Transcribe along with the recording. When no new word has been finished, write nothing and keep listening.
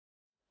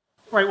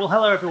Great. Well,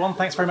 hello, everyone.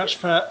 Thanks very much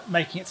for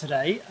making it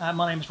today.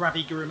 My name is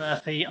Ravi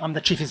Gurumurthy. I'm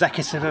the Chief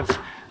Executive of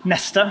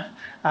Nesta.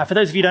 For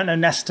those of you who don't know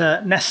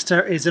Nesta,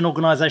 Nesta is an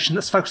organisation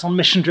that's focused on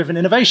mission-driven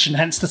innovation,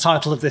 hence the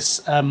title of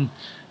this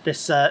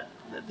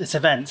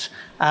event.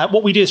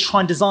 What we do is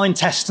try and design,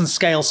 test and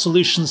scale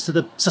solutions to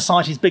the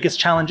society's biggest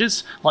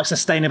challenges, like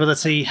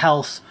sustainability,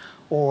 health,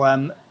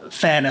 or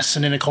fairness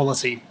and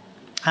inequality.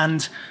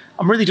 And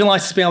I'm really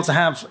delighted to be able to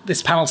have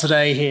this panel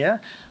today here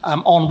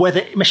on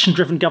whether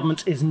mission-driven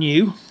government is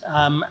new.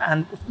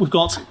 And we've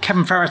got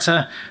Kevin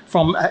Ferreter,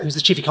 who's the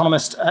Chief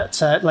Economist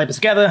at Labour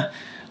Together.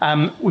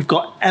 We've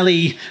got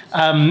Ellie,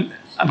 I'm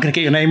going to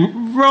get your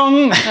name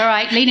wrong. All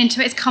right, lean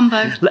into it, it's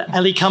Cumbo.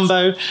 Ellie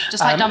Cumbo.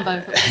 Just like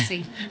Dumbo, but we'll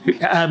see.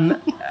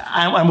 And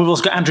we've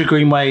also got Andrew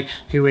Greenway,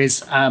 who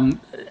is...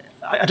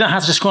 I don't know how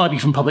to describe you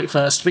from Public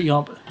First, but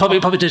you're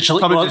public digital.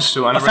 Public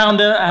digital, and a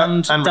founder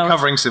and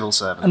recovering civil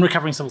servant. And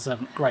recovering civil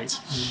servant. Great.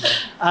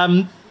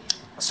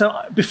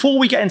 So before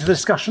we get into the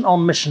discussion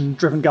on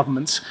mission-driven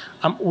government,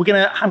 I'm going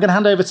to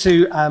hand over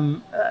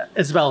to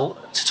Isabel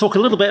to talk a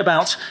little bit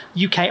about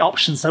UK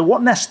options. So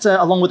what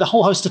Nesta, along with a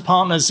whole host of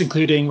partners,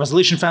 including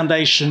Resolution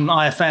Foundation,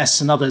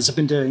 IFS, and others, have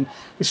been doing,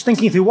 is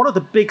thinking through what are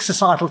the big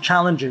societal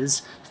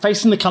challenges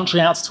facing the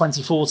country out to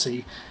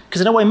 2040. Because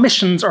in a way,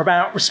 missions are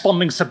about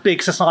responding to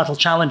big societal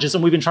challenges,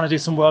 and we've been trying to do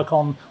some work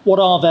on what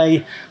are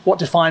they, what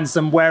defines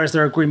them, where is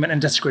there agreement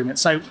and disagreement.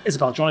 So,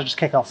 Isabel, do you want to just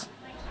kick off?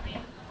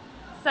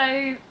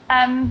 So,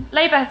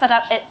 Labour has set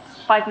up its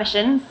 5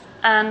 missions,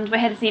 and we're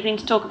here this evening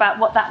to talk about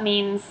what that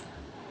means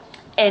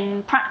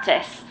in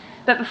practice.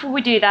 But before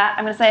we do that,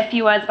 I'm going to say a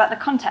few words about the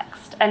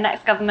context a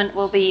next government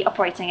will be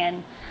operating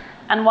in,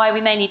 and why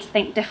we may need to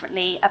think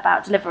differently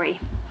about delivery,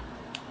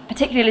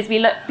 particularly as we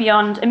look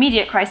beyond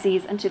immediate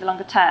crises and to the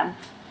longer term.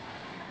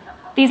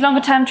 These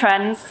longer-term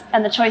trends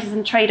and the choices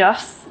and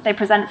trade-offs they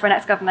present for a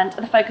next government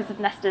are the focus of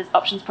Nesta's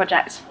Options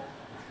project.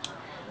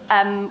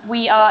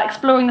 We are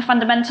exploring the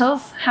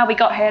fundamentals, how we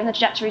got here and the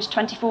trajectory to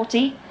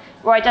 2040.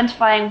 We're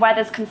identifying where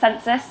there's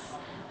consensus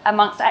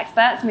amongst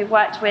experts, and we've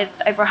worked with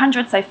over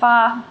 100 so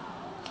far.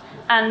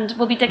 And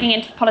we'll be digging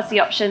into the policy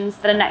options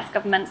that a next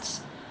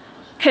government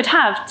could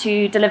have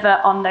to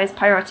deliver on those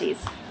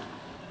priorities.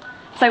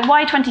 So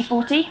why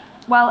 2040?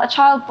 Well, a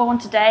child born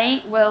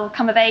today will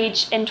come of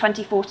age in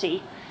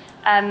 2040.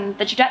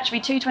 The trajectory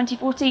to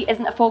 2040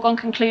 isn't a foregone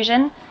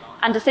conclusion,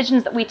 and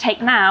decisions that we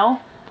take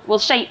now will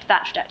shape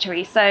that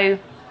trajectory. So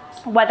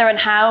whether and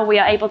how we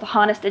are able to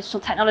harness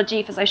digital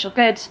technology for social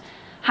good,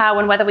 how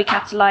and whether we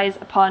capitalise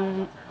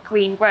upon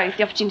green growth,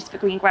 the opportunities for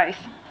green growth.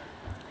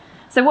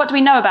 So what do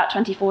we know about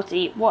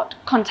 2040? What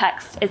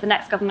context is the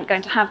next government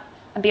going to have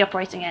and be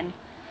operating in?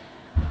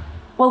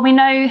 Well, we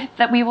know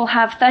that we will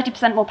have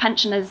 30% more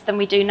pensioners than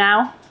we do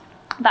now.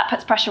 That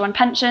puts pressure on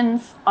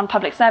pensions, on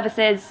public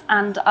services,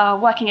 and our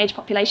working age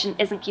population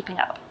isn't keeping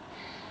up.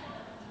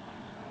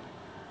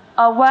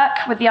 Our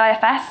work with the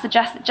IFS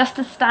suggests that just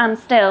to stand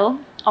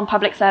still on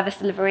public service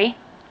delivery,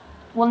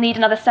 we'll need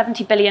another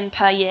 70 billion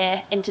per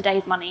year in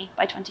today's money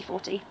by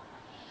 2040.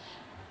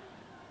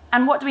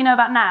 And what do we know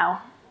about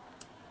now?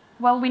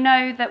 Well, we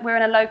know that we're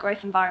in a low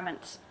growth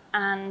environment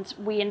and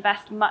we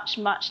invest much,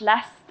 much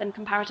less than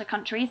comparator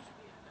countries.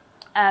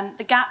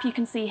 The gap you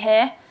can see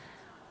here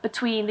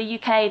between the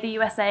UK, the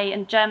USA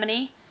and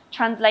Germany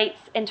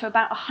translates into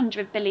about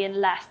 100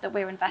 billion less that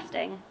we're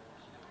investing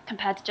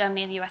compared to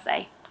Germany and the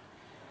USA.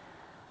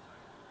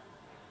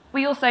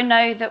 We also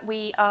know that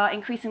we are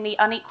increasingly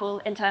unequal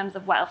in terms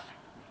of wealth.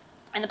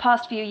 In the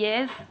past few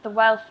years, the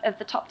wealth of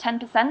the top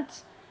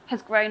 10%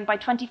 has grown by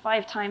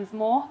 25 times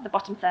more the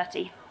bottom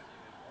 30.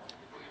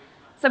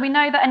 So we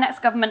know that a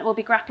next government will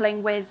be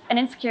grappling with an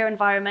insecure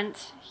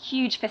environment,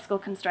 huge fiscal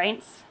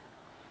constraints,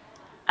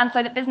 and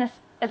so that business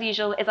as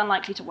usual is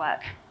unlikely to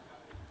work,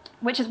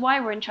 which is why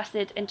we're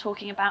interested in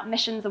talking about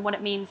missions and what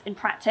it means in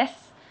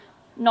practice,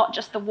 not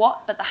just the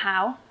what, but the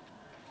how.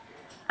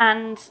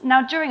 And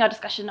now during our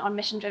discussion on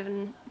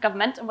mission-driven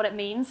government and what it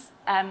means,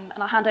 and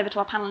I'll hand over to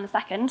our panel in a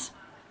second,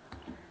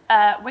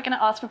 we're going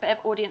to ask for a bit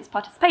of audience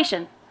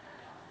participation.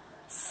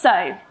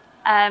 So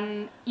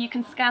you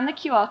can scan the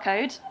QR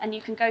code and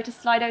you can go to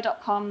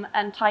slido.com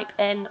and type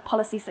in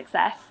policy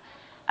success.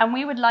 And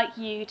we would like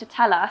you to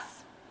tell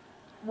us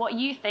what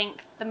you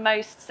think the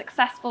most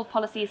successful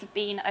policies have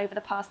been over the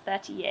past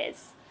 30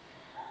 years.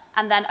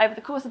 And then over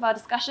the course of our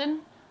discussion,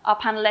 our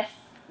panelists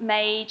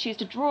may choose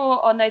to draw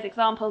on those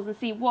examples and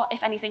see what,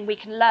 if anything, we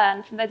can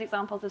learn from those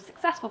examples of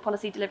successful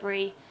policy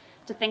delivery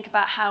to think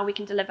about how we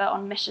can deliver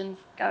on missions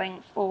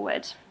going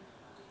forward.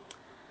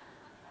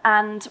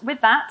 And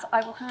with that,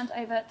 I will hand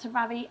over to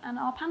Ravi and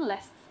our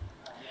panelists.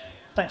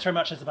 Thanks very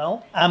much,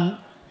 Isabel.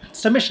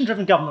 So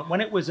mission-driven government,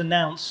 when it was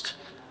announced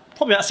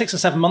probably about 6 or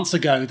 7 months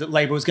ago that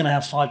Labour was going to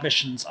have 5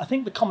 missions, I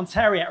think the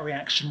commentariat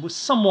reaction was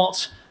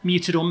somewhat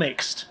muted or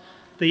mixed.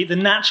 The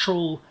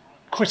natural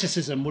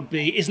criticism would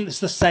be, isn't this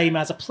the same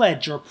as a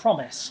pledge or a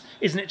promise?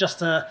 Isn't it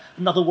just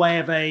another way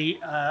of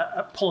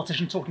a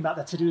politician talking about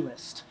their to-do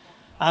list?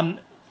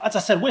 As I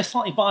said, we're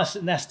slightly biased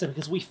at Nesta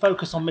because we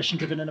focus on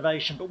mission-driven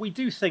innovation, but we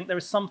do think there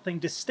is something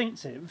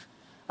distinctive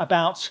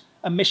about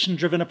a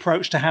mission-driven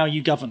approach to how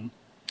you govern.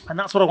 And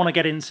that's what I want to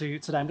get into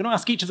today. I'm going to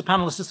ask each of the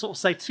panelists to sort of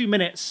say 2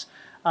 minutes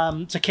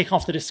to kick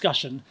off the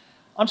discussion.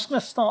 I'm just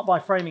going to start by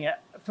framing it.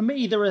 For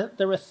me, there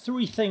are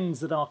 3 things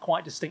that are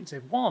quite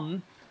distinctive.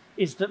 One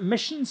is that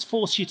missions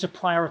force you to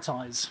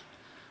prioritise.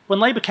 When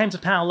Labour came to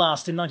power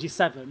last in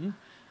 97,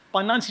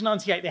 by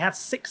 1998 they had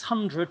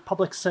 600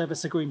 public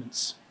service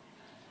agreements.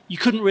 You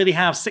couldn't really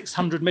have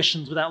 600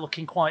 missions without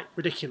looking quite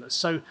ridiculous.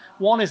 So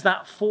one is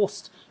that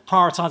forced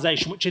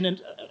prioritisation, which in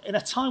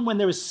a time when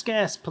there is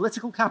scarce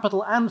political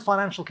capital and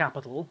financial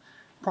capital,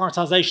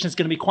 prioritisation is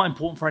going to be quite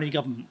important for any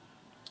government.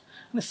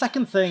 And the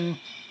second thing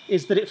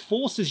is that it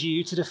forces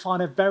you to define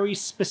a very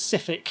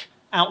specific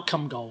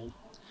outcome goal.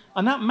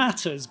 And that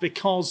matters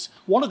because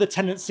one of the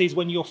tendencies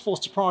when you're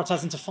forced to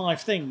prioritise into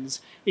 5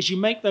 things is you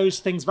make those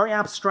things very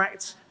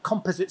abstract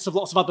composites of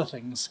lots of other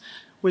things.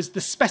 Whereas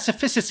the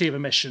specificity of a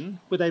mission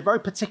with a very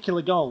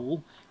particular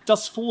goal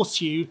does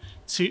force you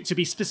to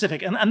be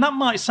specific. And that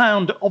might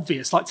sound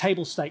obvious, like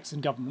table stakes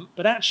in government,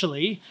 but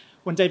actually,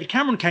 when David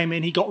Cameron came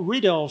in, he got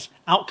rid of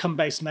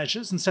outcome-based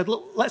measures and said,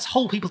 look, let's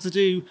hold people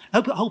to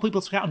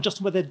account on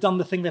just whether they've done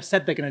the thing they've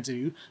said they're going to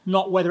do,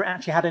 not whether it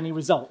actually had any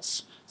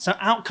results. So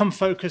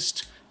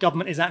outcome-focused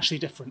government is actually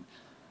different.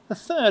 The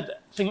third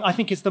thing I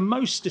think is the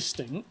most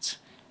distinct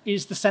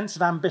is the sense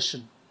of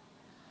ambition.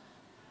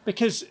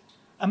 Because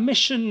a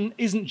mission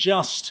isn't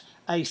just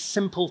a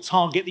simple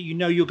target that you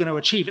know you're going to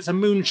achieve. It's a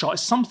moonshot.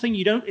 It's something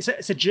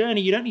it's a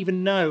journey. You don't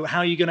even know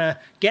how you're going to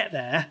get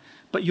there,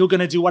 but you're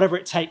going to do whatever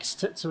it takes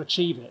to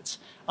achieve it.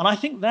 And I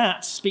think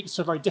that speaks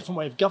to a very different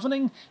way of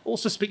governing,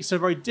 also speaks to a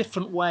very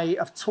different way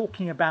of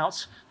talking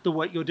about the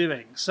work you're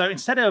doing. So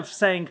instead of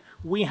saying,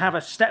 we have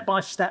a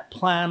step-by-step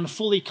plan,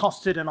 fully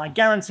costed, and I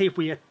guarantee if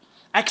we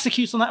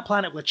execute on that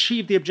plan, it will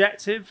achieve the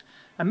objective,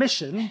 a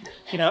mission,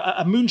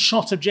 a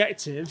moonshot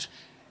objective,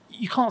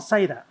 you can't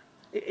say that.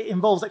 It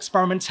involves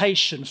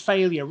experimentation,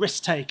 failure,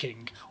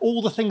 risk-taking,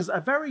 all the things that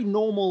are very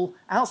normal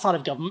outside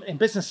of government in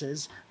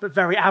businesses, but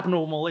very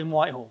abnormal in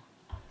Whitehall.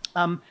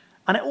 And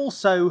it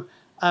also,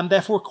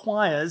 therefore,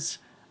 requires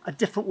a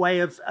different way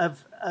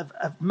of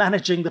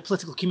managing the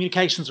political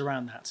communications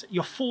around that.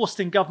 You're forced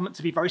in government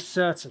to be very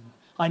certain.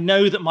 I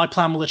know that my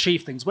plan will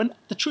achieve things, when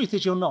the truth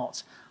is you're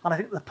not. And I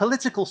think the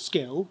political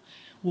skill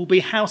will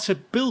be how to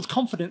build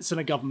confidence in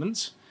a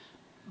government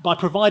by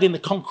providing the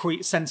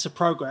concrete sense of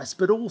progress,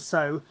 but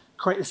also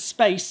create a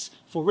space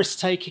for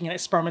risk-taking and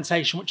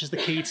experimentation, which is the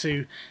key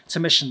to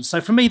missions. So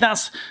for me,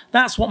 that's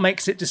what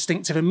makes it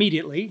distinctive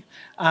immediately.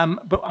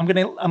 But I'm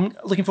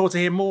looking forward to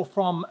hear more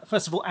from,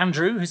 first of all,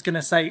 Andrew, who's going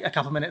to say a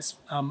couple of minutes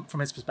from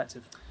his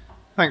perspective.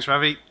 Thanks,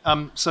 Ravi.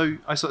 So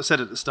I sort of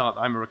said at the start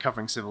that I'm a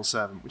recovering civil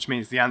servant, which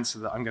means the answer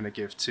that I'm going to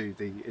give to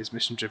the is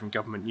mission-driven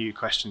government new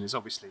question is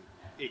obviously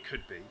it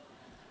could be.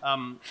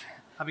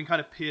 Having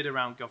kind of peered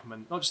around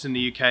government, not just in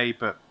the UK,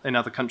 but in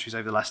other countries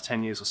over the last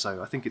 10 years or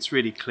so, I think it's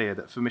really clear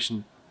that for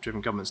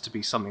mission-driven governments to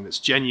be something that's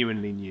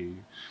genuinely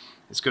new,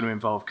 it's going to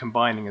involve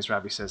combining, as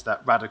Ravi says,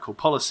 that radical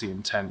policy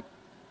intent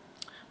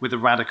with a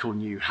radical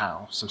new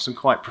how. So some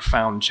quite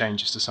profound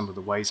changes to some of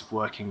the ways of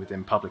working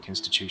within public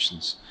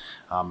institutions,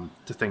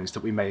 to things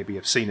that we maybe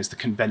have seen as the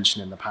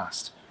convention in the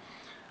past.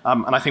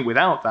 And I think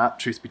without that,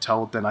 truth be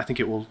told, then I think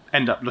it will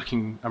end up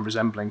looking and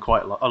resembling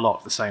quite a lot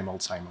of the same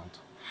old, same old.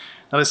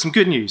 Now, there's some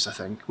good news, I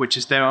think, which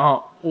is there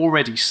are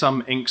already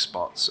some ink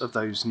spots of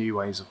those new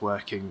ways of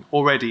working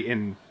already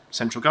in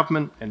central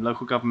government, in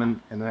local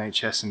government, in the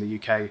NHS in the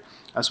UK,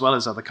 as well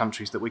as other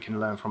countries that we can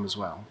learn from as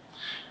well.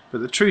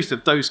 But the truth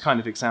of those kind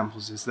of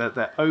examples is that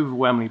they're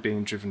overwhelmingly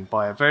being driven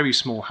by a very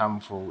small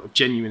handful of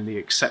genuinely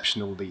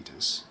exceptional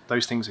leaders.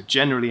 Those things are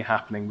generally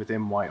happening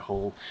within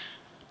Whitehall,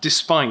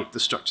 despite the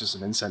structures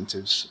and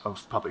incentives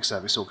of public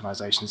service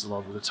organisations a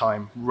lot of the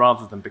time,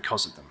 rather than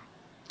because of them.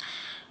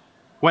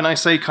 When I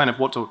say kind of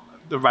what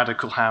the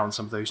radical how and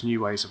some of those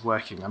new ways of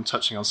working, I'm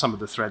touching on some of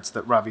the threads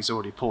that Ravi's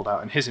already pulled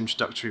out in his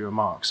introductory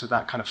remarks. So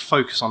that kind of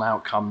focus on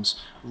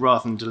outcomes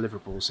rather than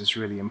deliverables is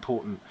really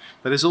important.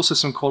 But there's also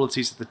some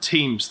qualities of the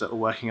teams that are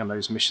working on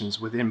those missions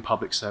within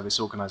public service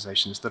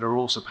organisations that are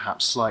also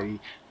perhaps slightly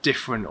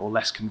different or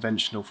less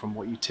conventional from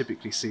what you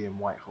typically see in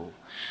Whitehall.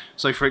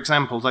 So, for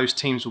example, those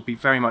teams will be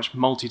very much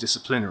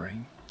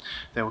multidisciplinary.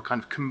 They will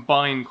kind of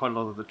combine quite a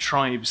lot of the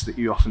tribes that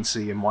you often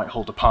see in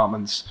Whitehall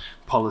departments,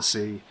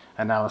 policy,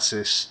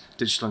 analysis,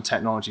 digital and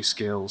technology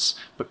skills,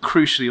 but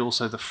crucially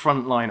also the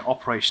frontline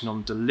operational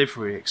and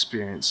delivery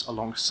experience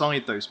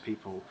alongside those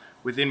people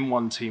within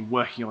one team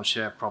working on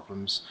shared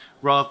problems,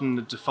 rather than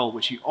the default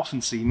which you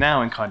often see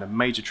now in kind of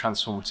major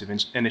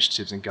transformative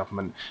initiatives in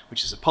government,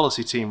 which is a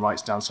policy team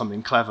writes down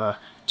something clever,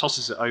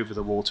 tosses it over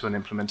the wall to an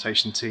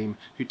implementation team,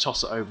 who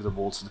toss it over the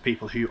wall to the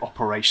people who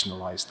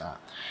operationalise that.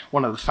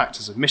 One of the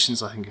factors of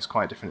missions I think is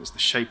quite different, is the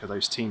shape of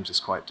those teams is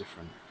quite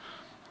different.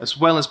 As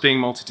well as being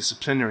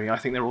multidisciplinary, I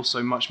think they're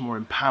also much more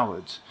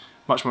empowered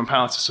much more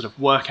empowered to sort of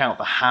work out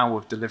the how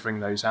of delivering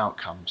those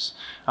outcomes.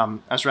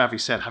 As Ravi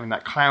said, having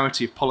that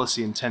clarity of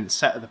policy intent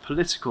set at the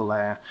political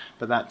layer,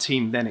 but that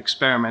team then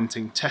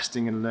experimenting,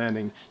 testing and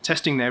learning,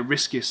 testing their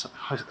risky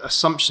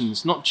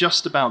assumptions, not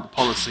just about the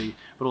policy,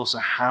 but also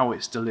how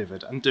it's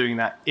delivered, and doing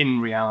that in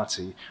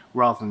reality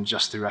rather than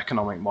just through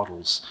economic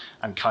models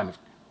and kind of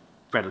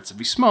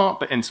relatively smart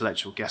but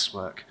intellectual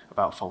guesswork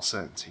about false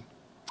certainty.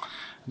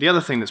 The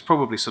other thing that's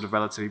probably sort of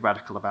relatively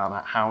radical about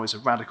that how is a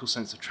radical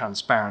sense of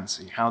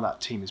transparency, how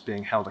that team is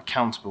being held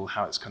accountable,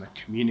 how it's kind of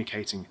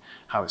communicating,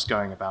 how it's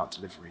going about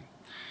delivery.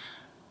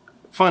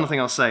 Final thing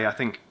I'll say, I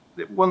think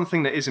one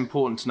thing that is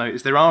important to note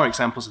is there are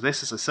examples of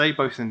this, as I say,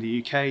 both in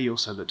the UK, you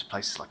also look to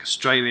places like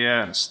Australia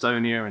and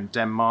Estonia and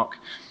Denmark.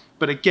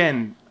 But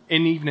again,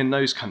 even in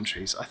those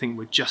countries, I think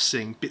we're just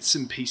seeing bits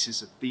and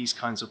pieces of these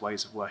kinds of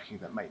ways of working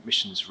that make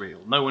missions real.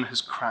 No one has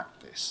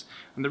cracked this.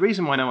 And the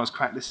reason why no one's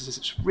cracked this is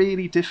it's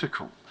really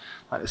difficult.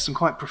 Like, there's some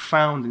quite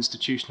profound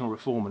institutional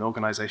reform and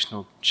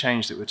organisational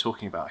change that we're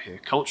talking about here,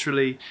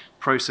 culturally,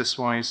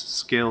 process-wise,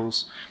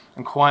 skills,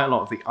 and quite a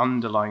lot of the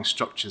underlying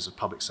structures of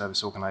public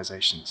service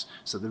organisations.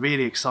 So the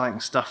really exciting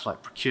stuff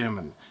like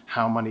procurement,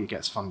 how money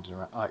gets funded,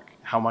 like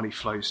how money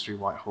flows through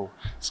Whitehall,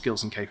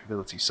 skills and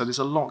capabilities. So there's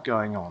a lot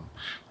going on.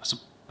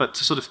 But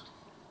to sort of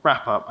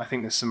wrap up, I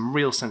think there's some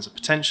real sense of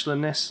potential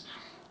in this.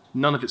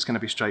 None of it's going to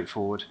be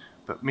straightforward,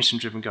 but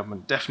mission-driven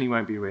government definitely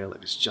won't be real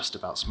if it's just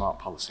about smart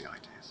policy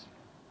ideas.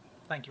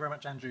 Thank you very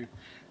much, Andrew.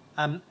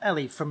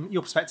 Ellie, from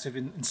your perspective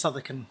in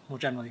Southwark and more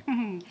generally.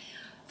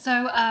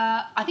 So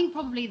I think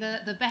probably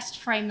the best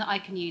frame that I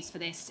can use for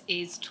this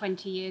is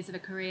 20 years of a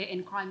career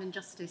in crime and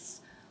justice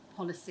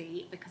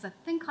policy, because I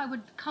think I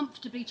would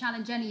comfortably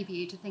challenge any of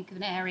you to think of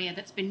an area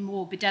that's been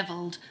more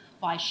bedevilled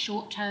by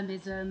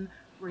short-termism,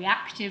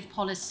 reactive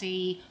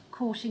policy,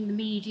 courting the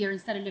media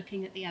instead of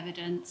looking at the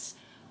evidence.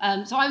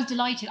 So I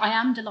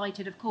am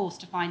delighted, of course,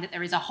 to find that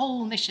there is a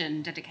whole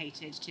mission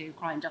dedicated to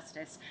crime and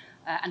justice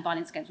and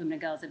violence against women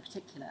and girls in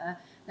particular.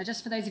 Now,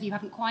 just for those of you who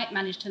haven't quite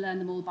managed to learn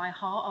them all by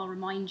heart, I'll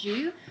remind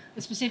you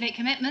the specific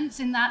commitments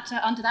in that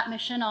under that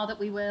mission are that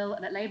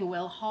Labour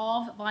will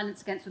halve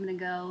violence against women and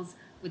girls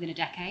within a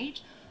decade,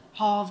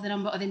 halve the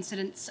number of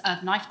incidents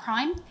of knife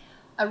crime,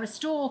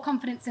 restore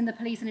confidence in the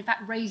police and in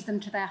fact raise them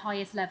to their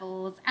highest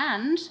levels,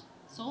 and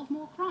solve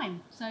more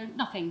crime. So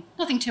nothing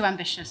too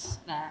ambitious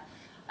there.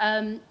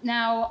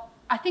 Now,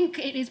 I think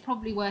it is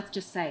probably worth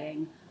just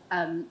saying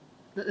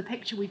that the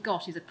picture we've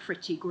got is a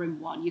pretty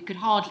grim one. You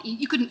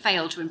couldn't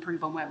fail to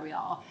improve on where we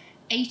are.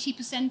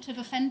 80% of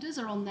offenders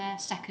are on their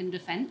second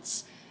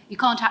offence. You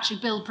can't actually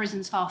build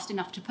prisons fast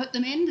enough to put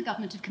them in. The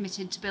government have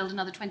committed to build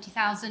another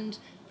 20,000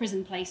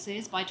 prison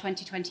places by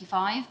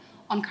 2025.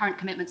 On current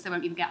commitments, they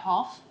won't even get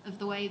half of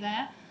the way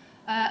there.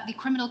 The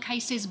criminal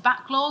cases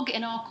backlog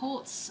in our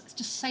courts has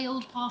just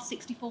sailed past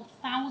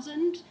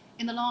 64,000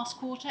 in the last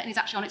quarter, and is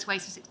actually on its way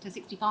to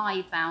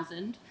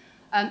 65,000.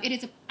 It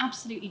is an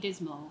absolutely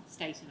dismal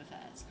state of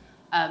affairs.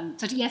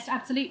 So yes,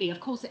 absolutely, of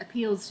course it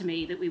appeals to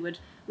me that we would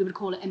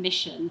call it a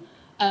mission.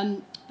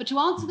 But to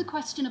answer the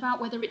question about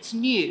whether it's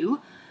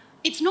new,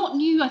 it's not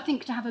new, I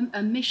think, to have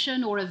a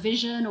mission or a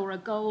vision or a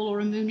goal or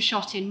a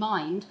moonshot in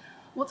mind.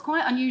 What's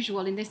quite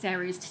unusual in this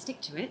area is to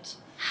stick to it.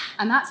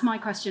 And that's my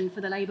question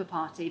for the Labour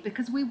Party,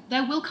 because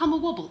there will come a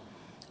wobble.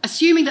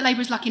 Assuming that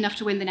Labour is lucky enough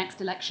to win the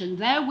next election,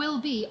 there will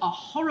be a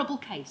horrible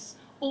case,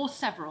 or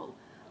several.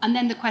 And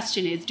then the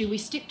question is, do we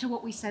stick to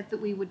what we said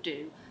that we would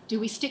do? Do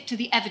we stick to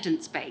the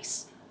evidence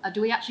base?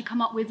 Do we actually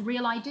come up with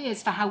real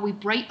ideas for how we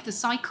break the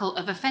cycle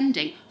of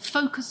offending,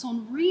 focus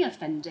on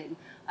re-offending,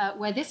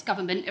 where this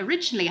government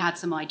originally had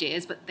some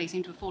ideas, but they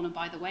seem to have fallen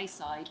by the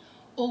wayside?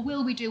 Or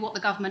will we do what the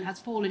government has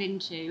fallen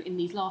into in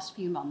these last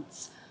few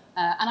months?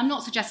 And I'm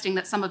not suggesting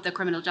that some of the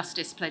criminal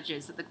justice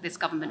pledges that this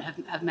government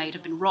have made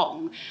have been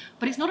wrong,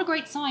 but it's not a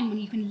great sign when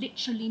you can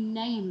literally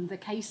name the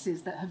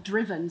cases that have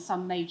driven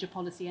some major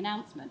policy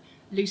announcement.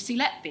 Lucy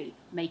Letby,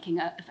 making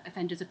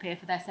offenders appear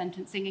for their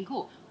sentencing in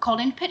court.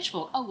 Colin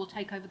Pitchfork, we'll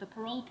take over the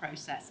parole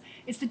process.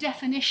 It's the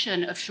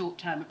definition of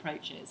short-term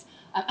approaches,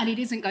 and it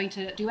isn't going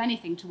to do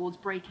anything towards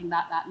breaking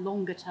that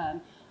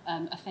longer-term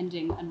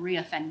offending and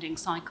re-offending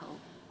cycle,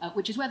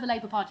 which is where the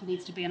Labour Party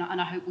needs to be, and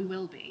I hope we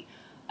will be.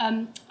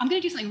 I'm going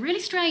to do something really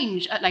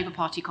strange at Labour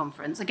Party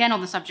conference, again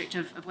on the subject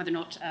of whether or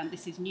not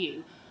this is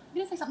new. I'm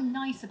going to say something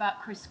nice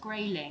about Chris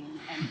Grayling,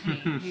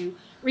 MP, who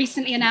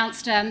recently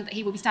announced that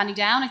he will be standing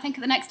down, I think,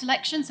 at the next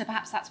election, so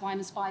perhaps that's why I'm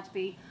inspired to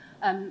be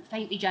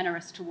faintly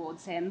generous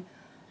towards him.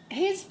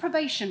 His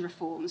probation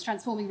reforms,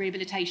 transforming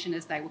rehabilitation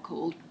as they were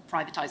called,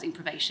 privatising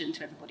probation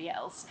to everybody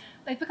else,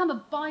 they've become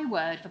a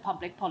byword for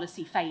public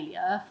policy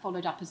failure,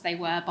 followed up as they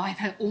were by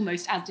the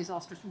almost as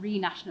disastrous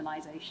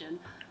renationalisation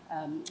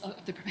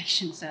of the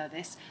probation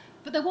service.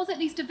 But there was at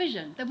least a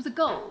vision, there was a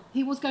goal.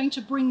 He was going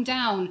to bring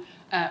down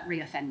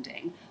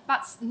reoffending.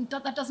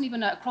 That doesn't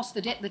even cross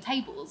the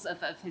tables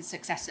of his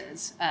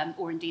successors,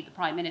 or indeed the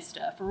Prime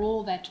Minister. For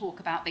all their talk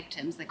about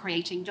victims, they're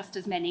creating just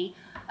as many,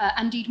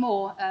 and indeed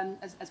more,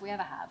 as we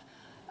ever have.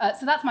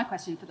 So that's my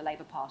question for the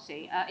Labour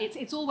Party.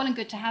 It's all well and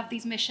good to have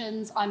these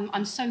missions.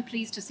 I'm so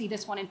pleased to see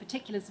this one in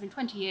particular. It's been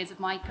 20 years of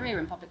my career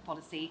in public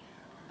policy,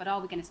 but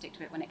are we going to stick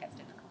to it when it gets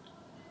difficult?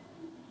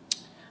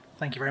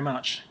 Thank you very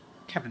much.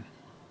 Kevin.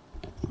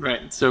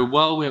 Right. So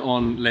while we're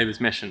on Labour's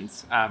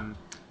missions,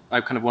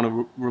 I kind of want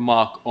to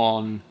remark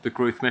on the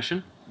growth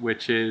mission,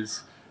 which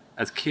is,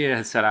 as Keir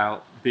has set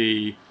out,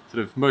 the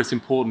sort of most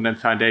important and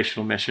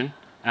foundational mission.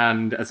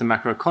 And as a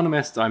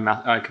macroeconomist,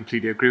 I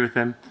completely agree with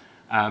him.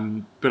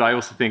 But I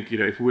also think,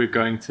 if we're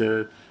going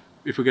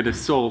to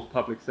solve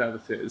public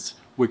services,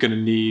 we're going to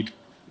need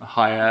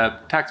higher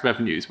tax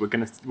revenues. We're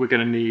going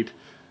to need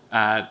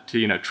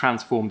to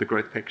transform the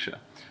growth picture.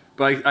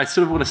 But I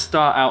sort of want to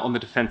start out on the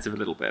defensive a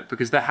little bit,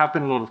 because there have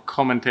been a lot of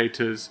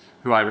commentators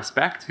who I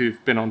respect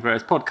who've been on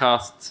various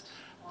podcasts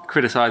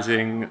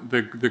criticizing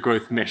the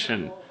growth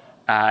mission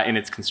in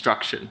its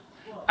construction.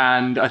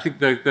 And I think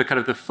the kind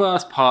of the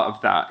first part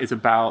of that is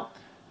about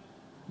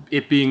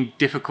it being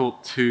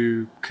difficult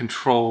to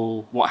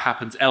control what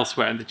happens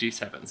elsewhere in the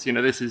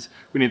G7s.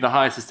 We need the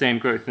highest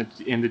sustained growth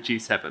in the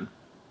G7.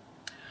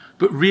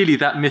 But really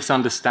that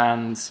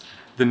misunderstands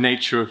the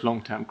nature of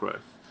long-term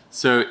growth.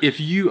 So if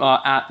you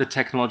are at the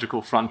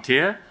technological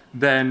frontier,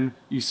 then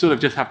you sort of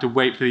just have to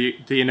wait for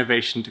the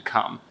innovation to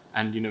come.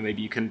 And,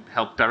 maybe you can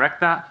help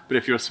direct that. But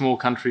if you're a small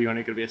country, you're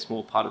only going to be a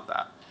small part of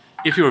that.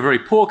 If you're a very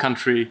poor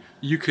country,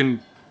 you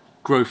can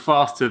grow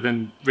faster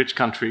than rich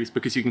countries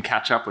because you can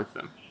catch up with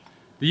them.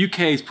 The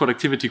UK's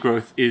productivity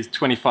growth is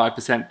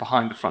 25%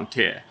 behind the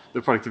frontier,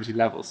 the productivity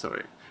level,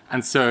 sorry.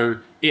 And so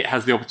it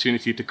has the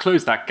opportunity to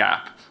close that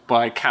gap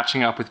by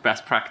catching up with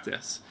best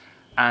practice.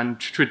 And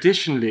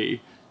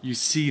traditionally, you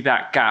see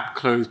that gap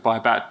close by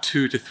about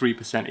 2 to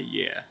 3% a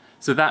year.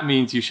 So that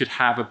means you should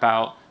have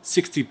about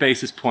 60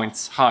 basis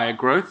points higher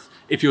growth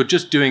if you're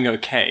just doing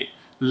okay,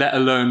 let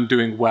alone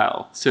doing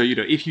well. So,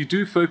 if you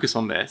do focus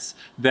on this,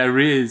 there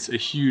is a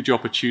huge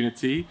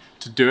opportunity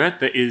to do it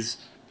that is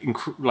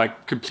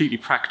completely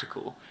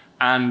practical.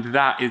 And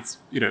that is,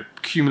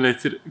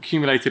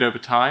 accumulated over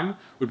time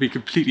would be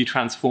completely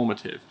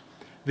transformative.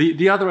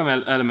 The other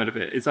element of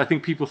it is I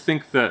think people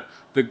think that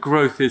the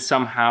growth is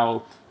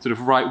somehow sort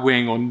of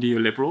right-wing or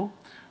neoliberal,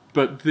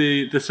 but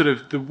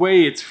the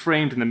way it's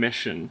framed in the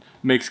mission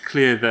makes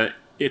clear that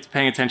it's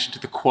paying attention to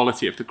the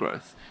quality of the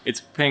growth.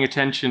 It's paying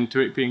attention to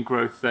it being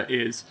growth that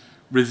is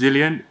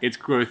resilient. It's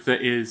growth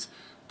that is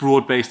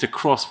broad-based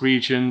across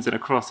regions and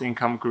across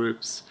income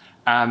groups.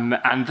 And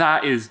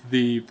that is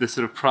the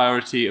sort of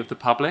priority of the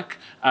public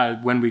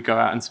when we go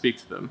out and speak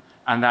to them.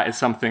 And that is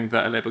something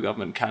that a Labour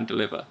government can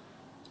deliver.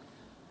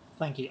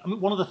 Thank you. I mean,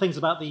 one of the things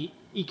about the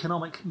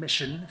economic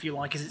mission, if you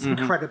like, is it's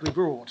incredibly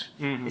broad.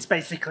 Mm-hmm. It's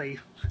basically,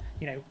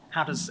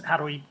 how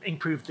do we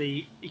improve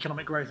the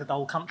economic growth of the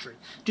whole country?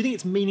 Do you think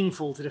it's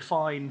meaningful to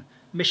define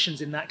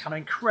missions in that kind of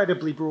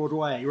incredibly broad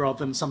way rather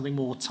than something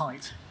more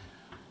tight?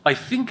 I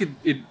think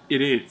it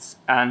is,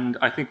 and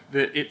I think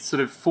that it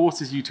sort of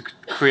forces you to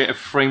create a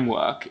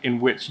framework in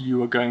which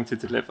you are going to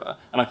deliver.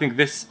 And I think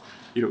this,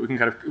 we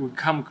can we'll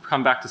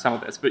come back to some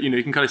of this, but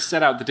you can kind of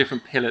set out the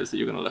different pillars that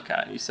you're going to look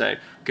at, and you say,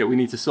 okay, we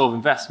need to solve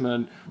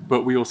investment,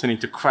 but we also need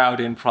to crowd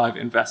in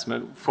private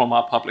investment from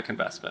our public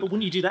investment. But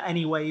wouldn't you do that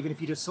anyway, even if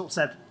you just sort of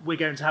said we're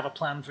going to have a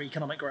plan for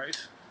economic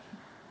growth?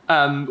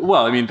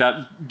 Well, I mean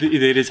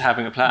it is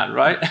having a plan,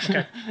 right?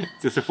 Okay.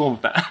 It's just a form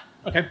of that.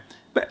 Okay.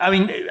 But I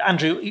mean,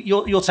 Andrew,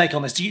 your take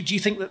on this. Do you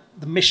think that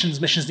the missions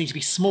need to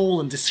be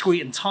small and discreet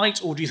and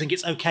tight, or do you think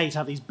it's okay to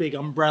have these big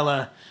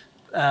umbrella,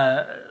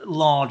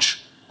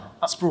 large,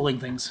 sprawling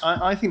things?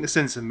 I think the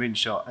sense of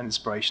moonshot and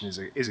inspiration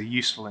is a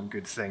useful and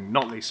good thing,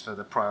 not least for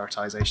the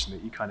prioritisation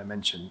that you kind of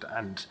mentioned.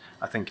 And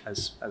I think,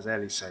 as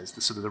Ellie says,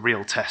 the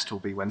real test will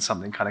be when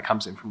something kind of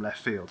comes in from left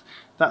field.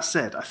 That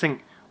said, I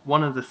think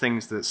one of the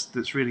things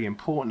that's really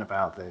important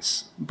about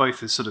this,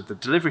 both as sort of the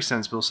delivery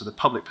sense, but also the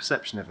public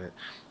perception of it,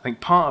 I think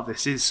part of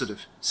this is sort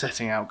of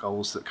setting out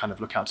goals that kind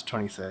of look out to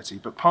 2030,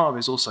 but part of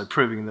it is also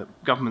proving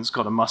that government's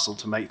got a muscle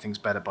to make things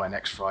better by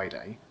next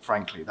Friday.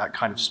 Frankly, that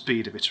kind of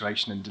speed of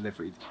iteration and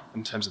delivery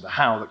in terms of the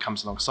how that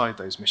comes alongside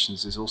those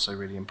missions is also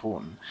really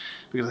important.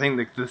 Because I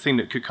think the thing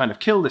that could kind of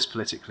kill this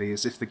politically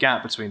is if the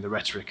gap between the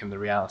rhetoric and the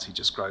reality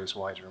just grows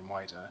wider and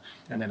wider,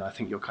 and then I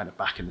think you're kind of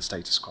back in the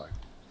status quo.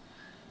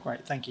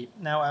 Great, thank you.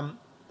 Now,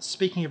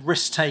 speaking of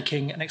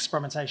risk-taking and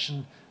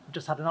experimentation, I've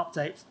just had an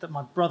update that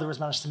my brother has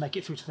managed to make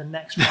it through to the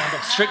next round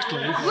of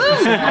Strictly.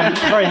 So I'm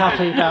very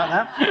happy about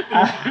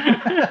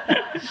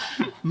that.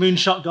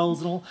 Moonshot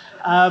goals and all.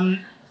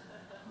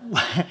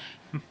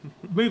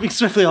 Moving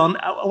swiftly on,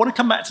 I want to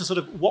come back to sort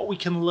of what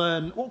can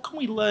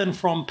we learn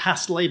from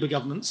past Labour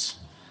governments,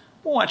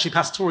 or actually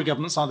past Tory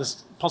governments, either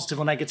positive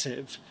or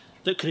negative,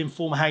 that could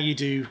inform how you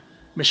do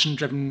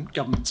mission-driven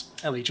government.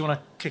 Ellie, do you want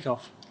to kick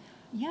off?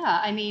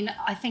 Yeah, I mean,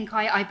 I think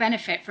I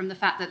benefit from the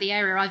fact that the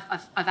area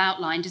I've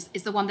outlined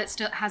is the one that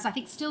still has, I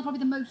think, still probably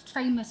the most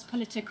famous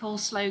political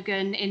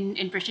slogan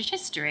in British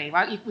history,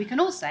 right? We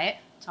can all say it,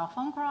 tough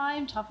on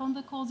crime, tough on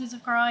the causes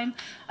of crime.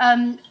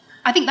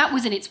 I think that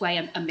was in its way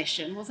a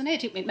mission, wasn't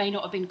it? It may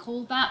not have been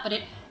called that, but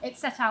it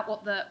set out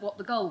what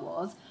the goal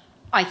was.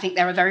 I think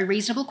there are very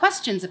reasonable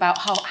questions about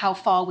how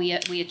far we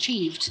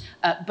achieved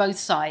both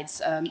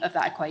sides of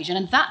that equation.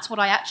 And that's what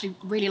I actually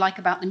really like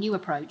about the new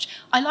approach.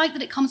 I like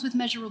that it comes with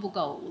measurable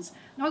goals.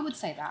 Now, I would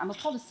say that. I'm a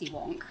policy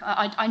wonk.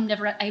 I'm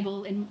never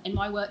able in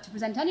my work to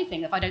present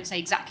anything if I don't say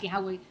exactly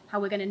how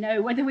we're going to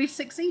know whether we've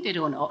succeeded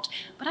or not.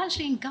 But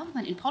actually in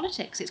government, in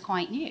politics, it's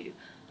quite new.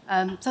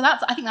 So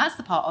I think that's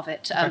the part of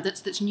it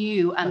that's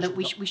new and that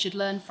we should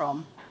learn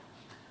from.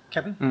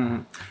 Kevin?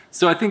 Mm-hmm.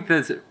 So I think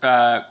there's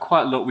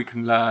quite a lot we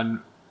can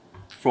learn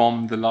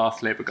from the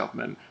last Labour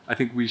government. I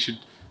think we should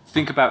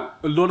think about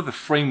a lot of the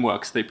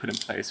frameworks they put in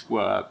place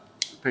were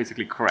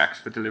basically correct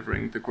for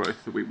delivering the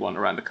growth that we want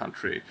around the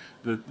country,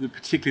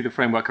 particularly the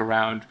framework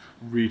around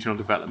regional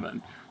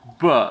development.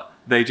 But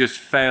they just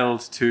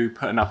failed to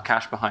put enough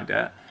cash behind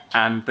it,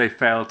 and they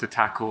failed to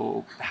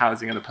tackle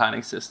housing and the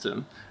planning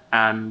system.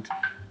 And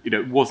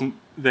it wasn't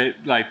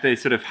they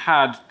sort of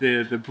had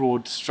the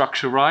broad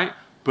structure right,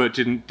 but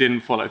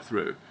didn't follow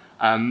through.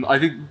 I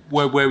think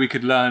where we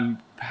could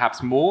learn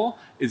perhaps more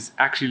is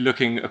actually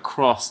looking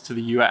across to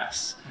the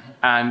US.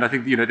 And I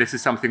think this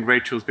is something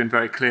Rachel's been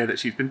very clear that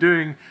she's been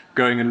doing,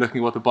 going and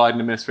looking at what the Biden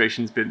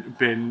administration's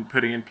been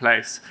putting in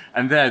place.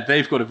 And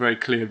they've got a very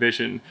clear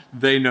vision.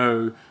 They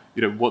know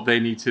what they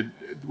need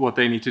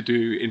to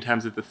do in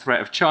terms of the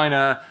threat of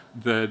China,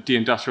 the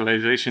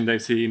deindustrialization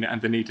they've seen,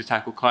 and the need to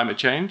tackle climate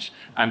change,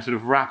 and sort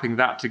of wrapping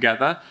that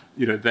together.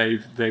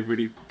 They've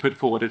really put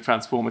forward a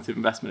transformative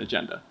investment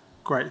agenda.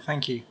 Great,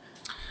 thank you.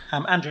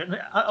 Andrew,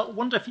 I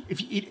wonder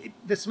if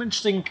there's some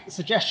interesting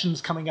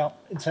suggestions coming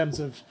up in terms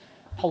of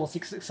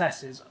policy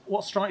successes.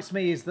 What strikes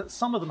me is that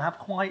some of them have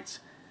quite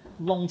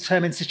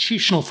long-term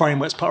institutional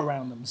frameworks put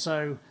around them.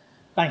 So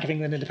Bank of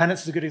England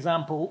independence is a good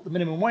example. The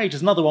minimum wage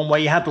is another one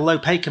where you had the Low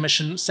Pay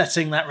Commission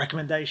setting that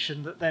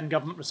recommendation that then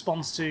government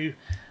responds to.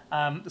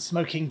 The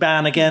smoking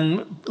ban,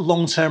 again,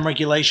 long-term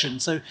regulation.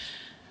 So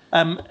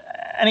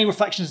any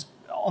reflections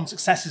on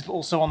successes, but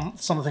also on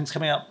some of the things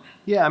coming up?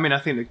 Yeah, I mean, I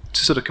think that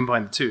to sort of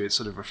combine the two, it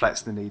sort of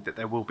reflects the need that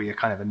there will be a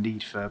kind of a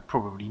need for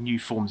probably new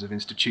forms of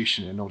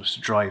institution in order to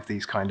drive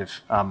these kind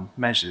of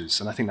measures.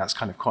 And I think that's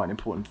kind of quite an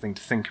important thing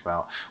to think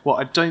about. What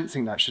I don't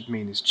think that should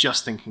mean is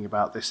just thinking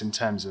about this in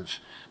terms of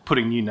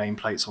putting new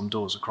nameplates on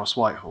doors across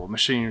Whitehall.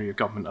 Machinery of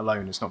government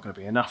alone is not going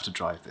to be enough to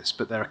drive this,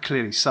 but there are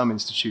clearly some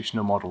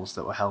institutional models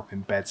that will help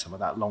embed some of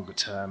that longer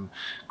term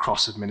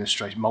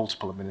cross-administration,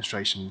 multiple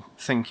administration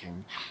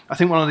thinking. I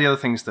think one of the other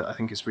things that I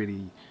think was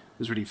really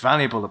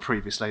valuable the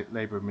previous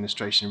Labour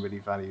administration really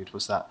valued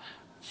was that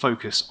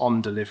focus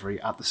on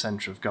delivery at the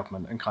centre of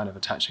government and kind of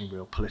attaching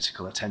real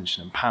political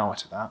attention and power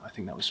to that. I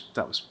think that was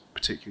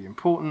particularly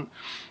important,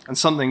 and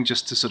something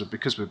just to sort of,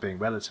 because we're being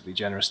relatively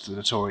generous to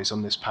the Tories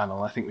on this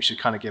panel, I think we should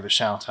kind of give a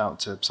shout out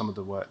to some of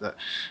the work that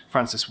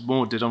Francis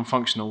Moore did on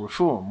functional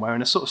reform, where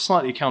in a sort of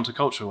slightly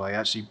countercultural way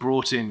actually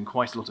brought in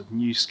quite a lot of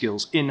new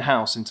skills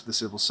in-house into the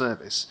civil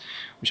service,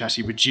 which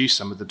actually reduced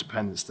some of the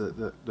dependence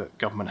that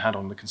government had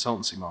on the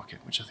consultancy market,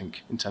 which I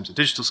think in terms of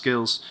digital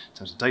skills, in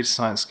terms of data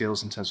science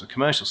skills, in terms of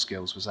commercial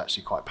skills was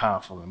actually quite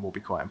powerful and will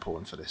be quite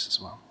important for this as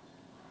well.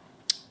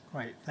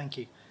 Right, thank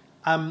you.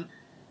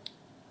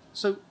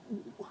 So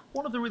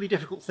one of the really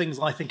difficult things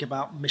I think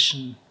about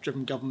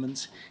mission-driven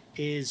government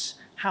is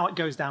how it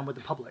goes down with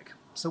the public.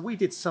 So we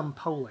did some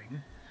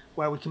polling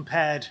where we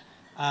compared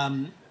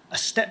a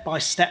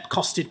step-by-step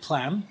costed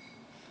plan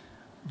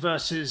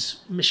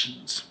versus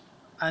missions.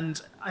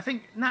 And I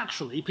think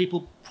naturally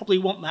people probably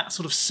want that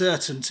sort of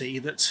certainty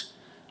that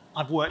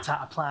I've worked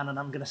out a plan and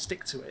I'm going to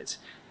stick to it.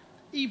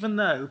 Even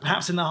though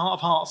perhaps in their heart of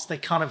hearts they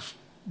kind of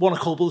want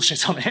to call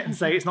bullshit on it and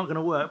say it's not going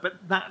to work, but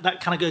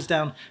that kind of goes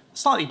down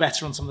slightly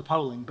better on some of the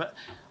polling. But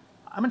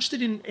I'm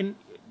interested in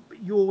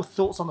your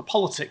thoughts on the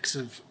politics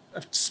of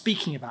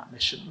speaking about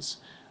missions,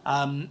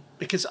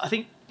 because I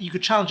think you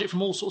could challenge it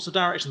from all sorts of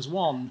directions.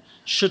 One,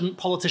 shouldn't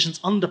politicians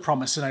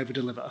under-promise and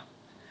over-deliver?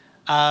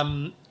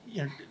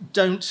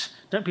 Don't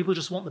people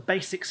just want the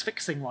basics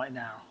fixing right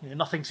now?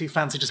 Nothing too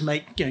fancy. Just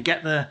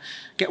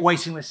get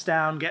waiting lists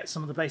down, get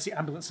some of the basic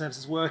ambulance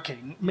services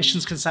working.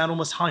 Missions can sound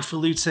almost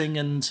highfalutin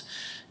and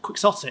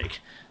quixotic.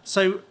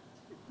 So,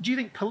 do you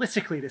think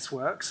politically this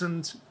works?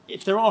 And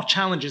if there are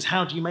challenges,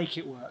 how do you make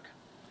it work?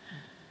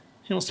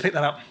 Who wants to pick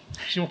that up? Do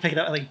you want to pick it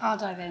up, Ellie? I'll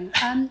dive in.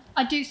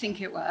 I do think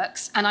it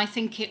works, and I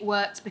think it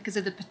works because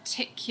of the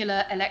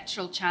particular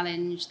electoral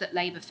challenge that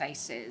Labour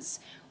faces,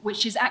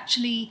 which is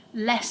actually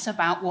less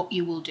about what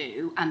you will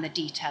do and the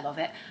detail of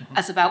it,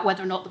 as about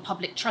whether or not the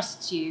public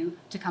trusts you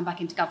to come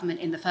back into government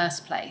in the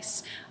first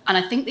place. And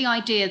I think the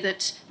idea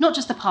that not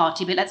just the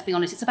party, but let's be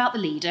honest, it's about the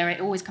leader, it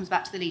always comes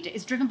back to the leader,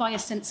 is driven by a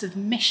sense of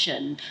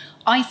mission.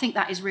 I think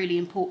that is really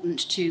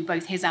important to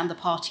both his and the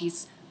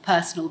party's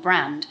personal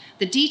brand.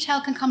 The detail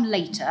can come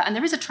later, and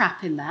there is a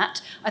trap in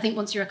that. I think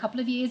once you're a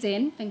couple of years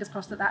in, fingers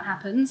crossed that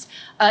happens,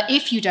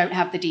 if you don't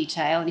have the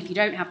detail and if you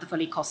don't have the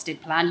fully costed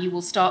plan, you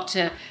will start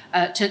to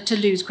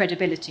lose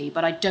credibility.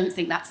 But I don't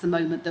think that's the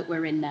moment that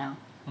we're in now.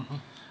 Mm-hmm.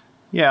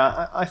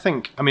 Yeah, I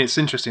think, it's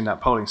interesting that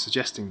polling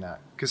suggesting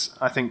that, because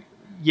I think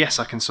yes,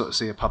 I can sort of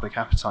see a public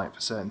appetite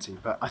for certainty,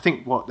 but I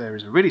think what there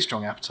is a really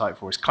strong appetite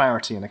for is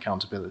clarity and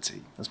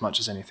accountability as much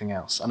as anything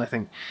else. And I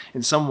think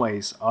in some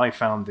ways I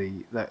found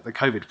the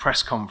COVID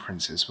press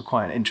conferences were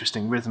quite an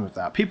interesting rhythm of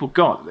that. People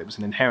got that it was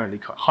an inherently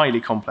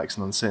highly complex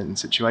and uncertain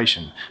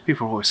situation.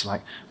 People were always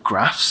like,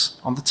 graphs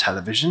on the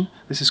television?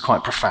 This is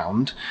quite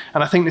profound.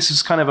 And I think this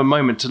is kind of a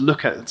moment to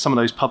look at some of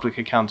those public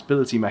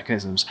accountability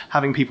mechanisms,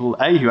 having people,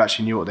 who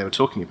actually knew what they were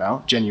talking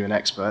about, genuine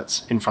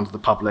experts in front of the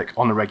public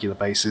on a regular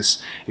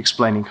basis,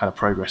 explaining kind of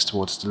progress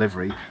towards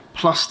delivery,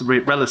 plus the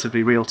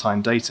relatively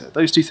real-time data.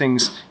 Those two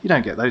things, you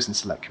don't get those in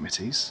select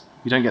committees.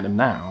 You don't get them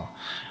now.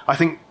 I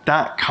think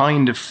that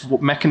kind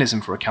of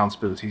mechanism for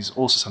accountability is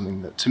also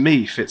something that, to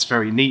me, fits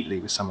very neatly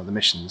with some of the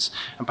missions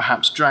and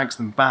perhaps drags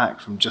them back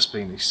from just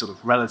being these sort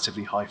of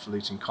relatively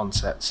highfalutin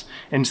concepts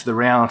into the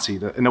reality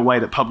that, in a way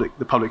that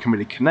the public can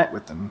really connect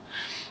with them.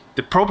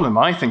 The problem,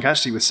 I think,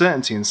 actually with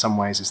certainty in some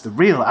ways is the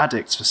real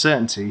addicts for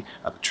certainty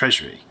are the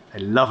Treasury. They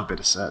love a bit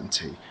of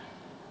certainty,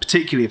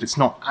 particularly if it's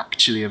not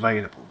actually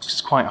available, because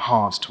it's quite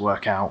hard to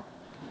work out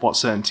what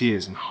certainty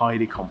is in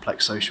highly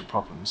complex social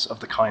problems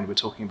of the kind we're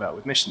talking about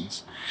with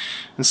missions.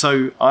 And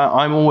so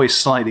I'm always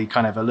slightly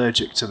kind of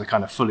allergic to the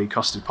kind of fully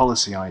costed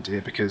policy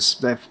idea, because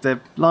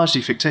they're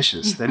largely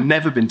fictitious. They've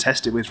never been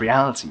tested with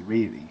reality,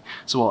 really.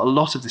 So what a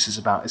lot of this is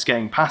about is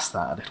getting past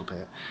that a little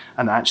bit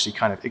and actually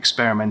kind of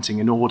experimenting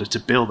in order to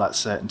build that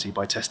certainty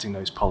by testing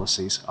those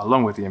policies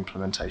along with the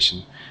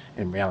implementation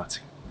in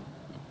reality.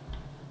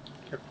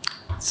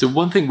 So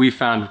one thing we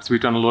found, because we've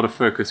done a lot of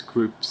focus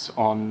groups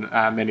on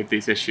many of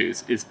these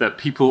issues, is that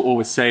people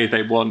always say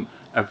they want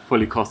a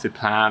fully costed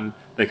plan.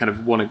 They kind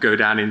of want to go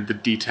down in the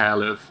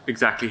detail of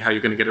exactly how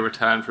you're going to get a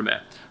return from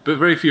it. But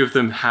very few of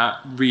them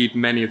read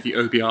many of the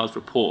OBR's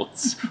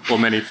reports or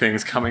many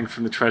things coming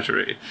from the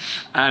Treasury.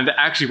 And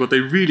actually what they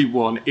really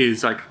want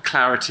is like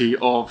clarity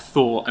of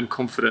thought and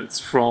confidence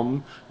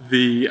from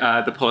the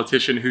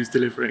politician who's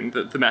delivering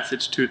the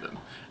message to them.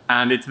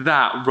 And it's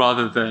that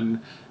rather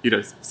than,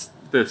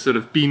 the sort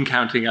of bean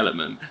counting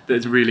element that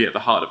is really at the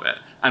heart of it.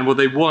 And what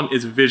they want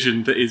is a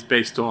vision that is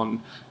based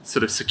on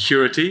sort of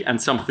security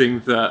and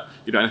something that,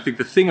 and I think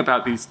the thing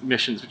about these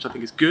missions, which I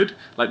think is good,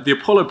 like the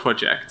Apollo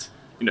project,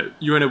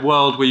 you're in a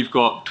world where you've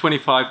got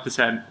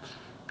 25%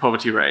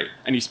 poverty rate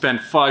and you spend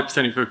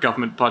 5% of your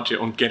government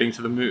budget on getting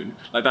to the moon.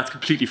 Like, that's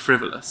completely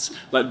frivolous.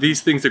 Like, these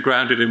things are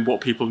grounded in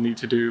what people need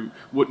to do,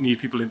 what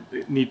people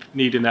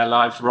need in their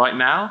lives right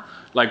now,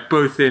 like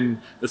both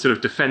in a sort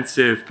of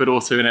defensive but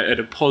also in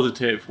a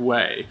positive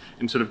way,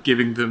 in sort of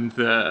giving them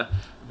the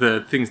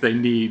things they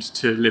need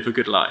to live a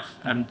good life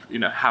and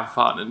have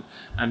fun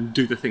and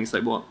do the things they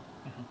want.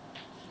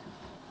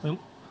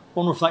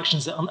 One reflection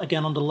is that,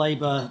 again, under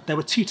Labour, there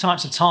were two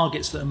types of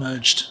targets that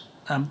emerged.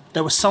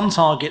 There were some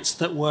targets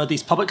that were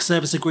these public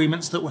service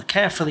agreements that were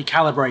carefully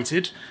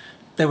calibrated.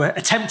 They were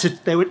trying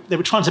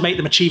to make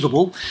them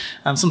achievable.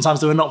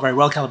 Sometimes they were not very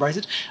well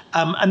calibrated.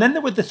 And then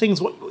there were the things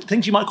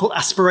you might call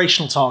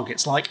aspirational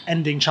targets, like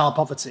ending child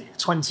poverty,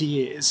 20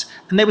 years.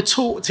 And they were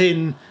talked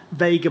in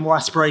vague and more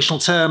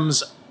aspirational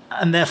terms,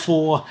 and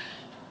therefore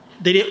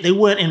they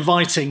weren't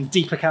inviting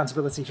deep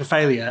accountability for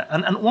failure.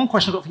 And one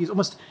question I've got for you is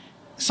almost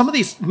some of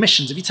these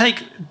missions, if you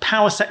take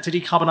power sector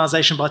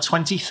decarbonisation by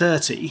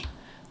 2030,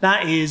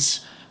 that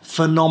is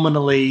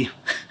phenomenally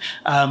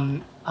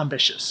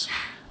ambitious.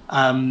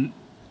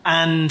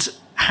 And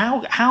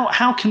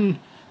how can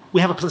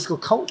we have a political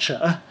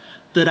culture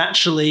that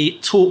actually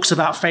talks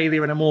about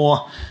failure in a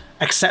more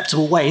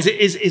acceptable way?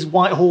 Is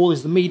Whitehall,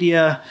 is the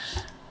media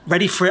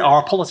ready for it? Are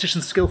our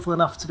politicians skillful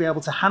enough to be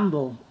able to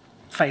handle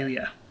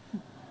failure?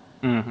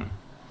 Mm-hmm.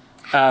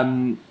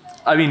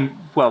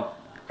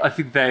 I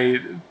think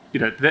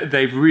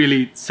they've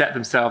really set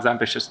themselves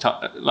ambitious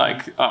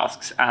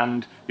asks,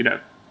 and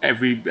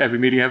every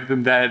meeting of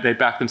them they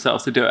back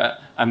themselves to do it,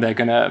 and they're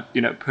gonna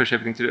push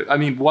everything to do it. I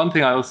mean, one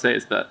thing I will say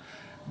is that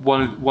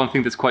one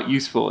thing that's quite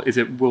useful is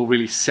it will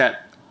really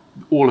set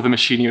all of the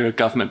machinery of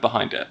government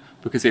behind it,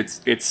 because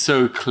it's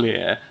so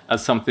clear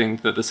as something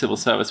that the civil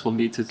service will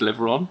need to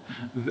deliver on,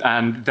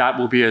 and that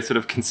will be a sort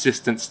of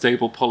consistent,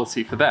 stable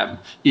policy for them,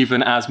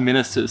 even as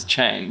ministers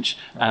change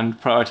and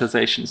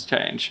prioritizations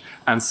change.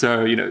 And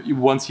so,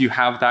 once you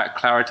have that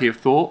clarity of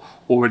thought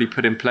already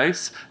put in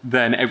place,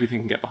 then everything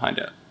can get behind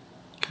it.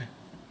 Okay.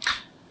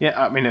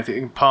 Yeah, I mean, I think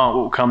in part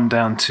what will come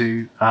down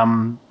to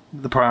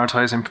the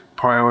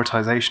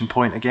prioritization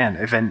point again.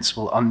 Events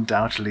will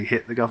undoubtedly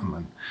hit the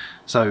government.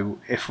 So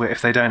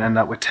if they don't end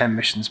up with 10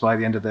 missions by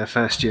the end of their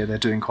first year, they're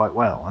doing quite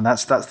well. And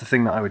that's the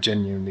thing that I would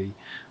genuinely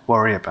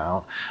worry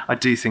about. I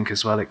do think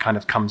as well it kind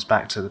of comes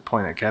back to the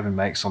point that Kevin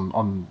makes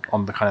on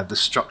the kind of the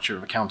structure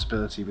of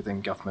accountability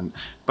within government,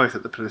 both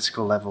at the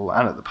political level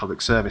and at the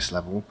public service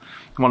level.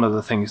 One of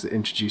the things that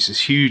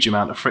introduces huge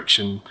amount of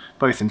friction,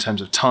 both in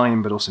terms of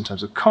time but also in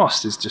terms of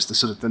cost, is just the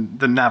sort of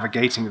the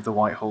navigating of the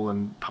Whitehall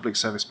and public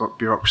service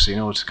bureaucracy in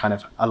order to kind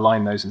of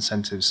align those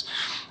incentives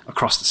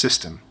across the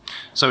system.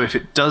 So if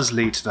it does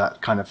lead to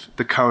that kind of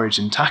the courage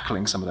in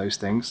tackling some of those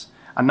things,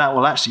 And that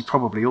will actually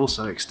probably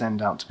also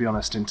extend out, to be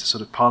honest, into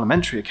sort of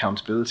parliamentary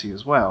accountability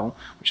as well,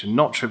 which are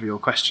not trivial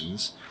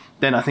questions.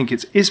 Then I think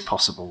it is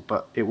possible,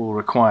 but it will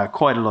require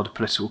quite a lot of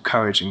political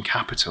courage and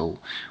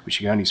capital, which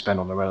you only spend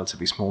on a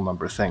relatively small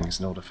number of things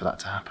in order for that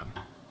to happen.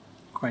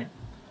 Great.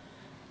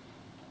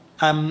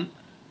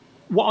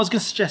 What I was going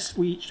to suggest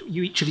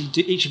each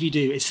of you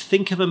do is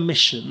think of a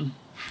mission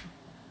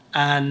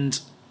and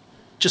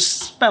just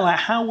spell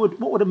out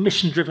what would a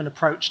mission-driven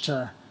approach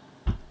to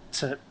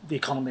the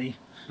economy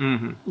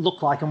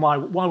look like, and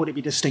why would it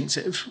be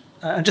distinctive?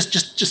 And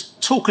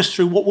just talk us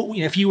through what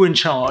if you were in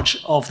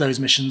charge of those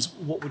missions,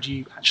 what would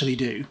you actually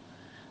do?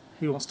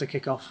 Who wants to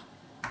kick off?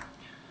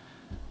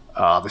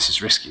 This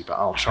is risky, but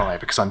I'll try,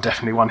 because I'm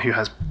definitely one who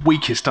has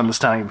weakest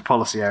understanding of the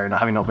policy area, and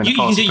having not been a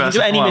policy person.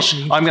 You can do any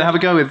mission. I'm going to have a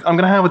go with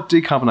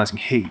decarbonising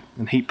heat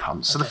and heat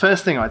pumps. So the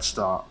first thing I'd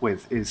start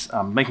with is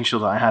making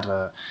sure that I had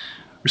a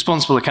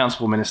responsible,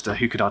 accountable minister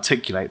who could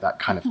articulate that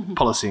kind of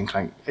policy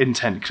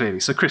intent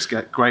clearly. So Chris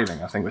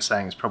Grayling, I think we're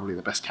saying, is probably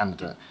the best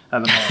candidate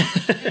at the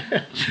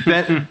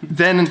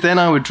moment. then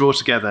I would draw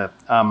together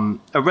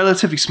a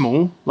relatively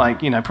small,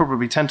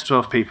 probably 10 to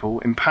 12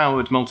 people,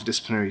 empowered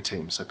multidisciplinary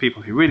team. So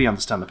people who really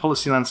understand the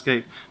policy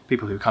landscape,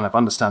 people who kind of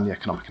understand the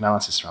economic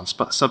analysis around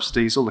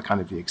subsidies, all the kind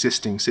of the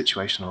existing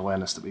situational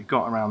awareness that we've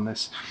got around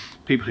this,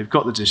 people who've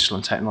got the digital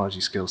and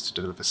technology skills to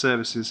deliver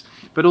services,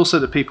 but also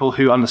the people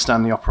who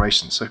understand the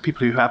operations. So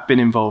people who have been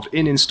involved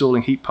in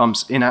installing heat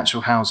pumps in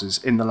actual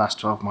houses in the last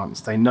 12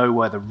 months. They know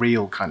where the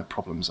real kind of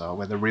problems are,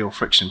 where the real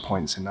friction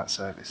points in that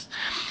service.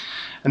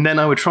 And then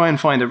I would try and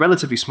find a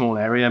relatively small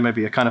area,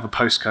 maybe a kind of a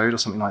postcode or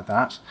something like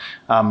that.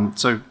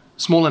 So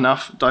small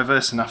enough,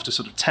 diverse enough to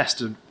sort of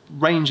test a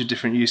range of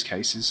different use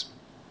cases,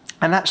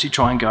 and actually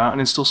try and go out and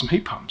install some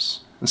heat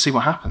pumps and see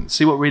what happens,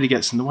 see what really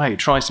gets in the way,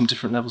 try some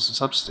different levels of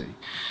subsidy,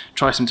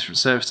 try some different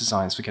service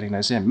designs for getting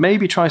those in,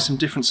 maybe try some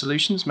different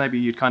solutions. Maybe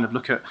you'd kind of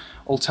look at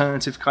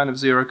alternative kind of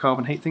zero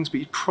carbon heat things,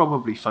 but you'd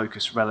probably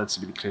focus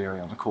relatively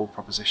clearly on the core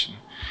proposition.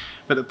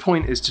 But the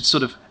point is to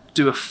sort of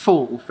do a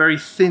full, very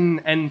thin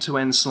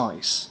end-to-end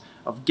slice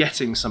of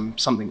getting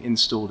something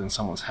installed in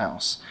someone's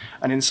house,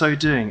 and in so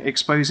doing,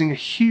 exposing a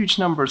huge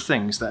number of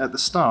things that at the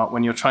start,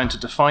 when you're trying to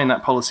define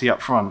that policy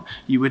up front,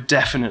 you would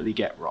definitely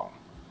get wrong.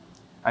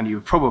 And you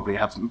would probably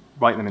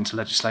write them into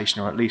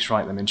legislation, or at least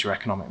write them into your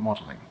economic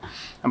modelling.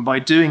 And by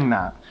doing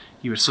that,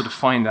 you would sort of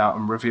find out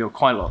and reveal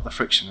quite a lot of the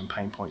friction and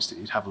pain points that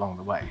you'd have along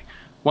the way.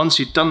 Once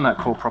you'd done that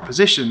core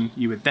proposition,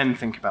 you would then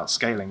think about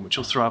scaling, which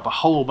will throw up a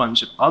whole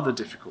bunch of other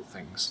difficult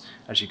things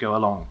as you go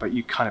along. But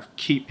you kind of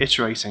keep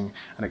iterating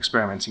and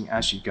experimenting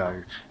as you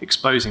go,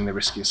 exposing the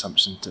risky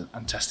assumptions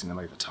and testing them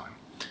over time.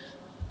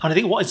 And I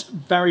think what is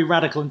very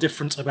radical and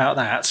different about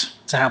that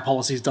to how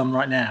policy is done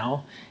right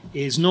now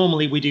is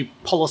normally we do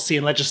policy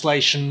and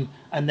legislation,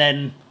 and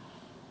then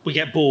we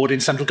get bored in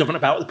central government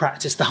about the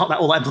practice, all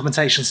that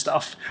implementation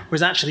stuff.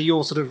 Whereas actually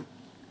you're sort of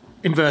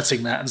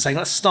inverting that and saying,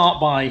 let's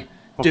start by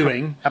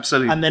doing,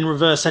 absolutely, and then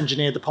reverse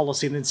engineer the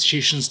policy and the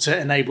institutions to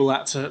enable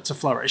that to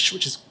flourish,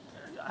 which is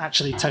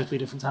actually totally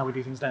different to how we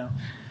do things now.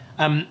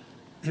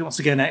 Who wants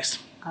to go next?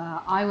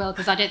 I will,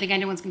 because I don't think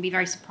anyone's going to be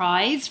very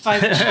surprised by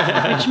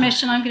which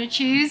mission I'm going to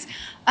choose.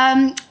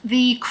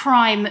 The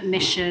crime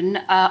mission,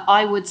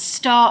 I would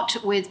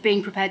start with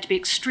being prepared to be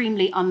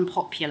extremely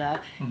unpopular.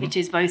 Mm-hmm. It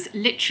is both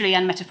literally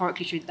and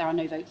metaphorically true that there are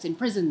no votes in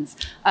prisons,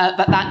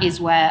 but that is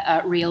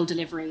where real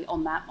delivery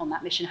on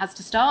that mission has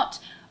to start.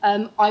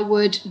 I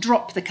would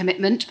drop the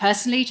commitment,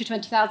 personally, to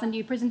 20,000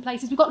 new prison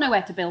places. We've got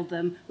nowhere to build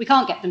them. We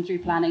can't get them through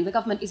planning. The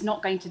government is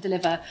not going to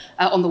deliver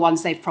on the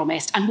ones they've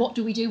promised. And what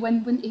do we do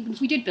when even if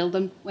we did build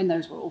them, when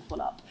those were all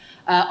full up?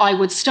 I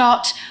would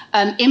start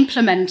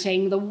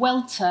implementing the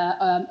welter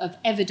of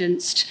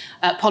evidenced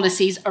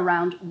policies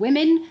around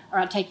women,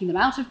 around taking them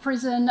out of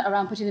prison,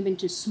 around putting them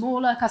into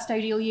smaller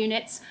custodial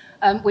units,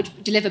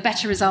 which deliver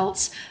better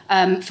results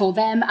for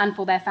them and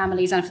for their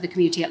families and for the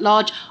community at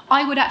large.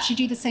 I would actually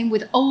do the same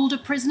with older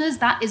prisoners.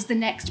 That is the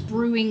next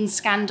brewing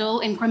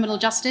scandal in criminal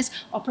justice.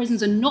 Our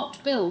prisons are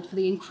not built for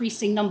the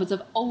increasing numbers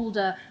of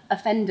older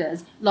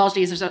offenders,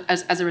 largely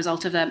as a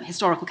result of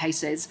historical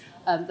cases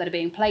that are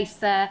being placed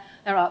there.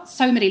 There are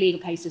so many legal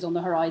cases on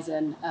the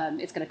horizon.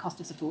 It's going to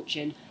cost us a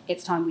fortune.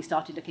 It's time we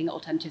started looking at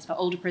alternatives for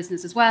older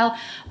prisoners as well.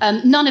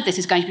 None of this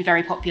is going to be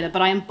very popular,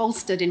 but I am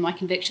bolstered in my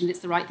conviction that it's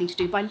the right thing to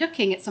do by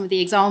looking at some of the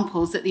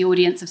examples that the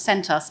audience have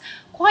sent us.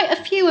 Quite a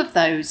few of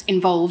those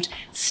involved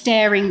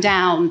staring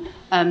down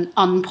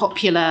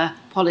unpopular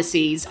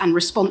policies and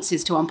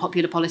responses to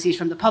unpopular policies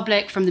from the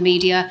public, from the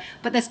media,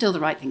 but they're still the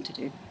right thing to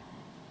do.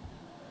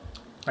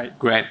 Right,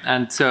 great.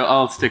 And so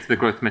I'll stick to the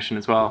growth mission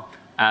as well.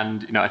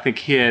 And I think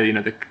here,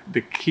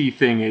 the key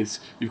thing is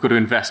you've got to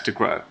invest to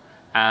grow.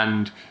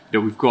 And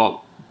we've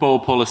got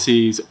bold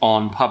policies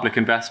on public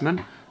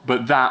investment,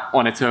 but that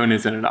on its own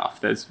isn't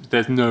enough.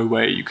 There's no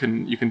way you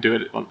can do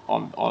it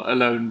on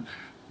alone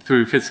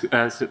through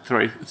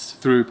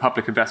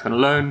public investment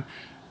alone.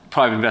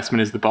 Private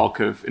investment is the bulk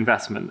of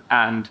investment,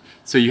 and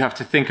so you have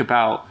to think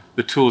about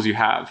the tools you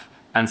have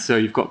And so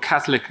you've got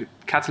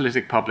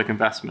catalytic public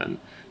investment,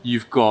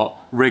 you've got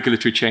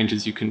regulatory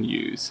changes you can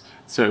use,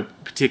 so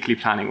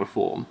particularly planning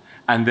reform,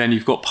 and then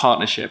you've got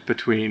partnership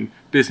between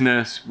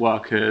business,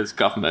 workers,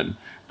 government,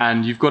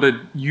 and you've got to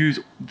use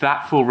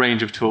that full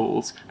range of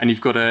tools, and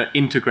you've got to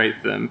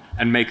integrate them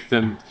and make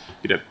them,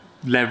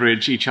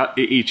 leverage each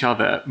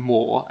other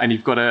more, and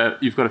you've got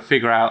to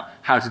figure out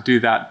how to do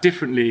that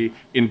differently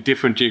in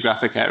different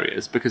geographic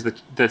areas, because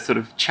the sort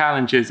of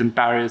challenges and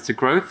barriers to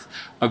growth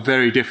are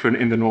very different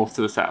in the north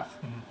to the south.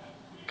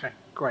 Okay,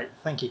 great,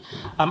 thank you.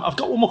 I've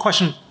got one more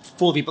question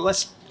for you, but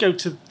let's go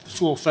to the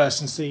floor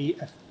first and see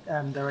if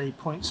there are any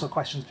points or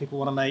questions people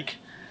want to make.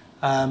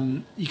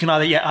 You can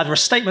either a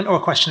statement or a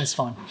question is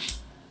fine.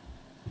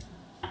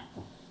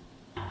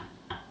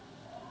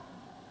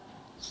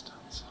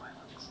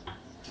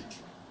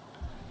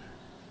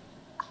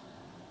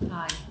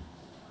 Hi.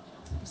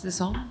 Is this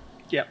on?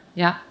 Yeah.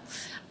 Yeah.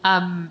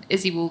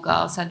 Izzy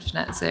Woolgar, Centre for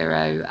Net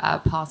Zero,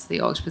 part of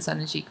the Octopus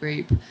Energy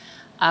Group.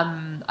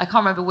 I can't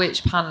remember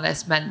which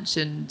panellist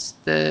mentioned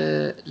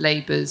the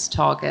Labour's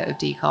target of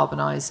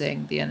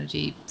decarbonising the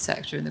energy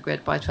sector and the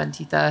grid by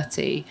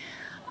 2030.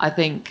 I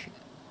think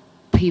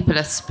people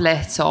are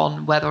split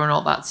on whether or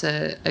not that's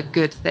a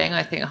good thing.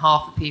 I think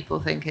half the people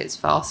think it's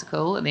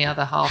farcical and the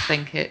other half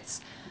think it's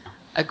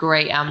a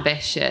great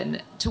ambition.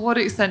 To what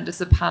extent does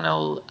the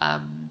panel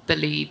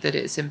believe that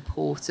it's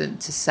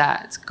important to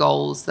set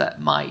goals that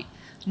might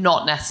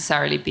not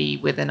necessarily be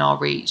within our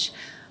reach?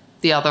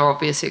 The other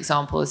obvious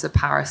example is the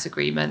Paris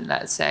Agreement,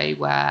 let's say,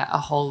 where a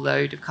whole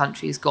load of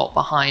countries got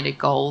behind a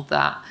goal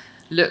that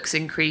looks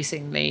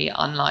increasingly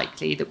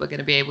unlikely that we're going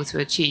to be able to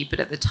achieve. But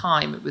at the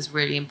time, it was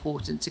really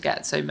important to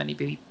get so many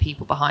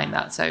people behind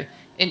that. So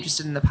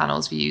interested in the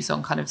panel's views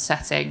on kind of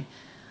setting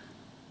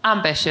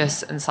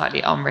ambitious and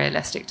slightly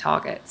unrealistic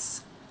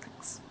targets.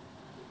 Thanks.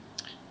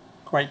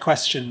 Great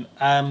question.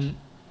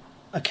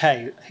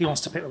 Okay, who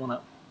wants to pick that one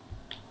up?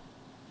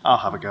 I'll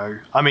have a go.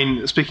 I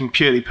mean, speaking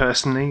purely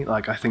personally,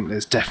 I think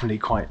there's definitely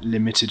quite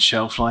limited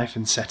shelf life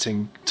in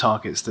setting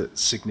targets that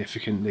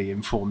significantly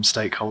informed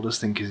stakeholders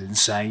think is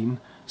insane.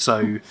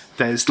 So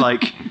there's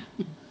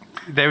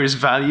there is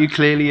value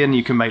clearly, and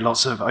you can make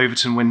lots of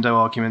Overton window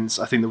arguments.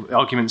 I think the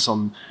arguments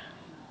on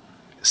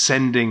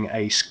sending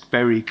a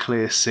very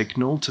clear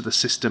signal to the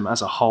system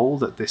as a whole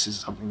that this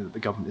is something that the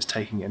government is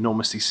taking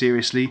enormously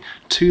seriously,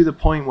 to the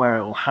point where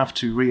it will have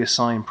to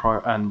reassign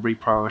and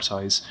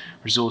reprioritise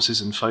resources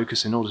and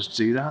focus in order to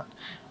do that,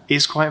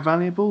 is quite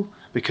valuable,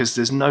 because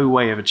there's no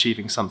way of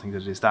achieving something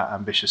that is that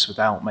ambitious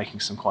without making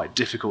some quite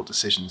difficult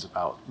decisions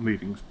about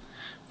moving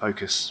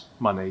focus,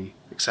 money,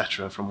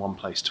 etc. from one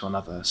place to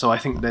another. So I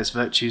think there's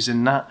virtues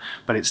in that,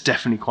 but it's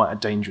definitely quite a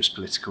dangerous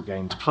political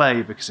game to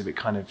play, because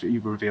if you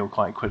reveal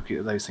quite quickly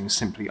that those things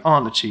simply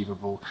aren't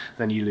achievable,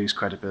 then you lose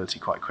credibility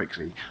quite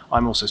quickly.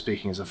 I'm also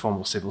speaking as a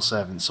former civil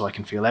servant, so I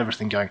can feel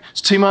everything going, it's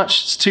too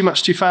much,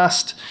 too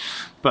fast.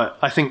 But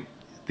I think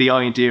the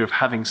idea of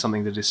having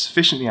something that is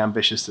sufficiently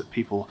ambitious that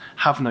people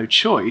have no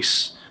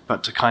choice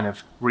but to kind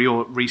of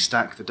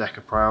restack the deck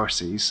of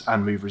priorities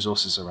and move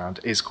resources around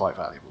is quite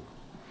valuable.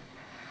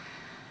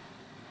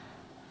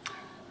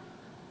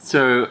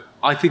 So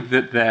I think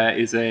that there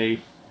is a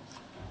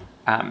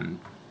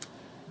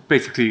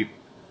basically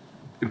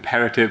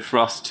imperative for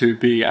us to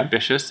be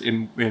ambitious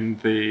in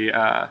the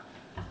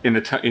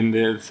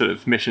sort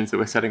of missions that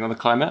we're setting on the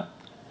climate.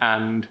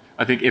 And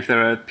I think if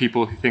there are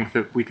people who think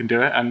that we can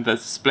do it and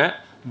there's a split,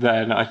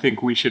 then I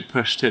think we should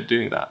push to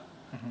doing that.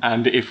 Mm-hmm.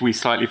 And if we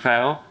slightly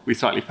fail,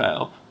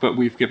 but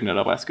we've given it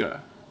our best go.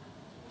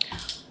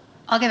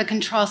 I'll give a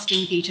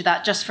contrasting view to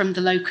that just from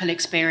the local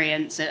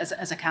experience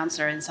as a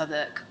councillor in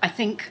Southwark. I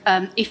think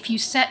if you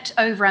set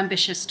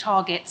over-ambitious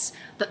targets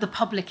that the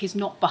public is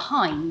not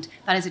behind,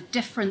 that is a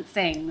different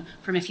thing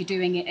from if you're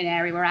doing it in an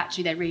area where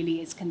actually there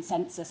really is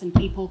consensus and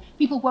people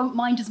won't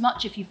mind as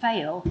much if you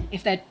fail,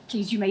 if they're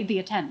pleased you made the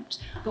attempt.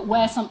 But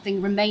where something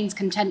remains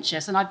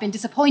contentious, and I've been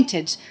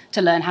disappointed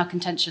to learn how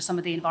contentious some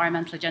of the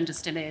environmental agenda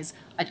still is,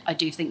 I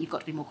do think you've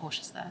got to be more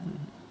cautious there.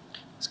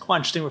 It's quite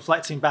interesting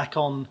reflecting back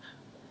on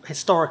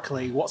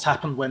historically what's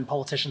happened when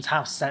politicians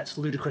have set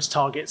ludicrous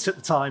targets at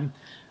the time.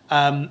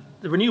 The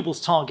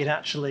renewables target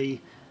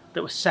actually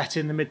that was set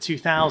in the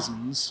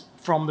mid-2000s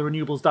from the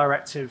renewables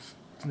directive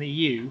from the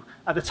EU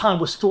at the time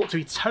was thought to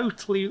be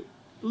totally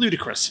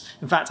ludicrous.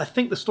 In fact, I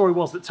think the story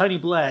was that Tony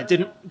Blair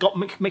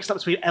got mixed up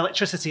between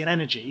electricity and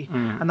energy,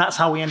 and that's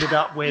how we ended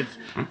up with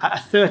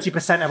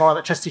 30% of our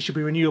electricity should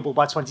be renewable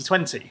by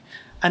 2020.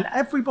 And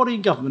everybody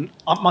in government,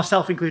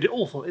 myself included,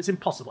 all thought it's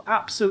impossible,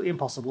 absolutely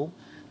impossible.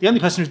 The only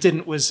person who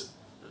didn't was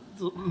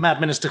Mad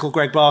Minister called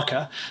Greg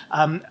Barker,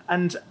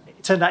 and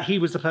it turned out he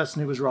was the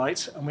person who was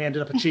right, and we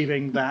ended up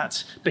achieving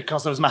that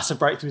because there was massive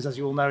breakthroughs, as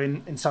you all know,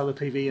 in solar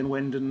PV and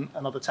wind and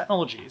other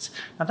technologies.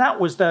 Now that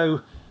was,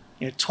 though,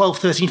 12,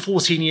 13,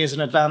 14 years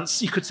in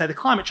advance. You could say the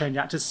Climate Change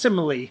Act is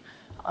similarly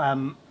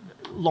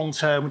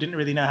long-term. We didn't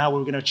really know how we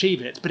were going to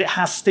achieve it, but it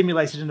has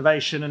stimulated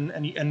innovation,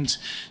 and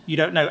you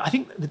don't know. I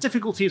think the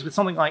difficulty is with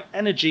something like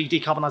energy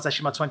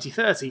decarbonisation by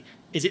 2030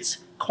 is it's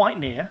quite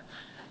near.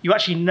 you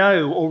actually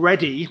know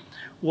already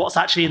what's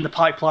actually in the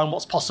pipeline,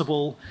 what's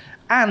possible.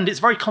 And it's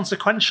very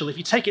consequential. If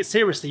you take it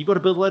seriously, you've got to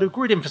build a load of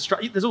grid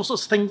infrastructure. There's all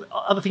sorts of things,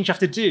 other things you have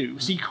to do.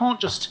 So you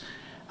can't just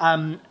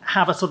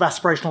have a sort of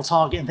aspirational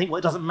target and think, well,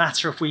 it doesn't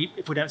matter if we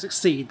don't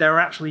succeed. There are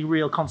actually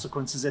real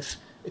consequences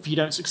if you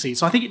don't succeed.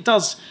 So I think it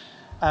does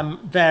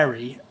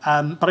vary.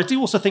 But I do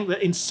also think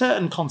that in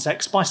certain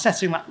contexts, by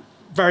setting that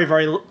very,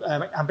 very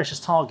ambitious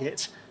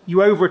target, you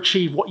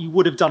overachieve what you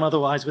would have done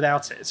otherwise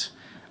without it.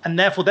 And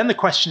therefore, then the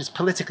question is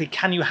politically,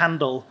 can you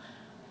handle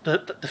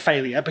the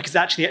failure, because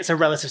actually it's a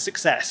relative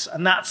success.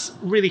 And that's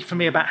really for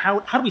me about how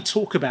do we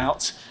talk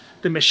about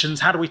the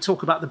missions, how do we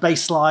talk about the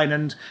baseline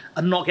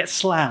and not get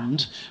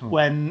slammed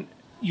when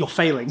you're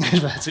failing,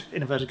 in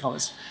inverted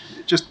commas.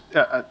 Just,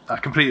 I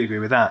completely agree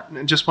with that.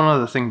 And just one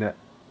other thing that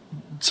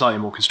slightly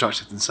more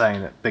constructive than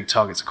saying that big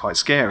targets are quite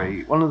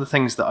scary. One of the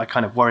things that I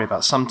kind of worry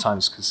about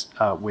sometimes, because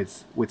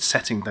with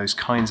setting those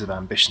kinds of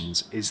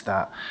ambitions, is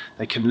that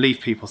they can leave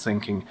people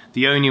thinking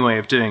the only way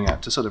of doing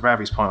it, to sort of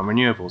Ravi's point on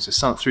renewables,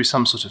 is through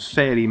some sort of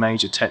fairly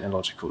major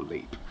technological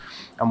leap.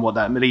 And what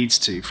that leads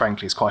to,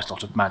 frankly, is quite a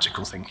lot of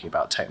magical thinking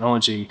about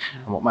technology.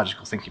 And what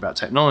magical thinking about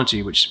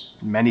technology, which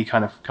many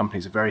kind of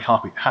companies are very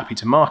happy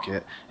to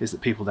market, is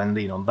that people then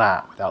lean on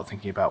that without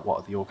thinking about what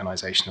are the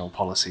organisational,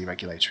 policy,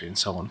 regulatory, and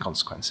so on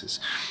consequences.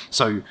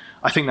 So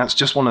I think that's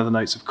just one of the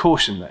notes of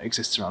caution that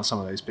exists around some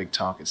of those big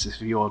targets.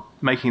 If you're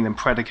making them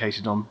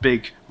predicated on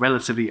big,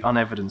 relatively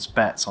unevidenced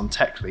bets on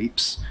tech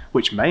leaps,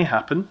 which may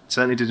happen,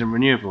 certainly did in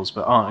renewables,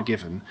 but aren't a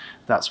given,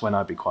 that's when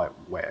I'd be quite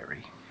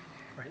wary.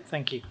 Great,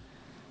 thank you.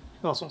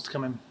 Who else wants to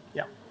come in?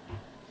 Yeah.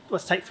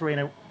 Let's take three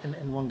in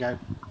one go.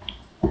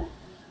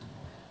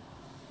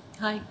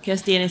 Hi,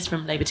 Kirsty Innes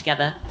from Labour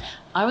Together.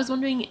 I was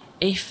wondering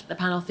if the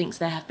panel thinks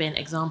there have been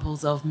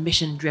examples of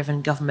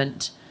mission-driven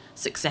government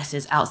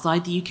successes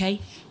outside the UK.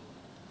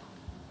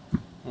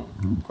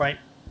 Great.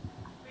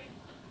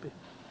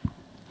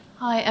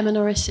 Hi, Emma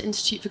Norris,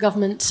 Institute for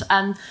Government.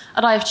 At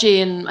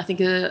IFG, and I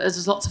think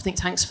as lots of think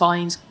tanks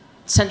find,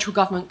 central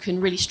government can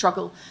really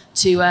struggle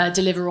to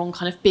deliver on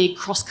kind of big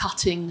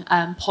cross-cutting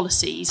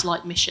policies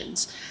like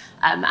missions.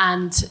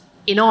 And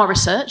in our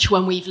research,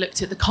 when we've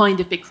looked at the kind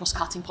of big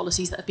cross-cutting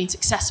policies that have been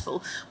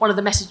successful, one of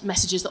the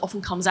messages that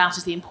often comes out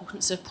is the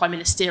importance of prime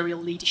ministerial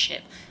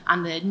leadership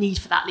and the need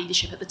for that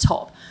leadership at the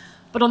top.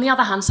 But on the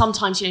other hand,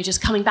 sometimes,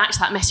 just coming back to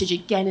that message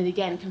again and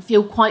again can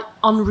feel quite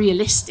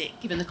unrealistic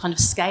given the kind of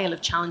scale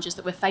of challenges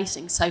that we're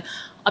facing. So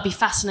I'd be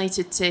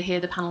fascinated to hear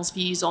the panel's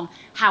views on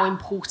how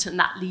important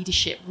that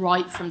leadership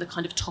right from the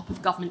kind of top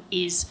of government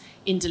is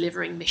in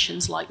delivering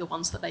missions like the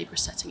ones that Labour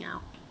is setting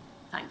out.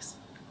 Thanks.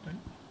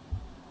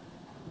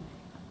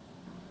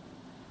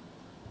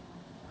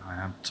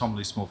 Hi, I'm Tom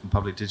Lee-Small from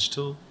Public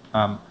Digital.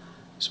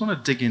 Just want to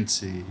dig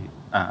into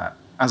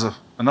as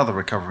another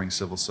recovering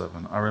civil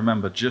servant, I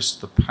remember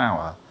just the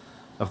power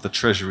of the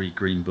Treasury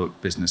Green Book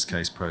business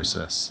case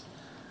process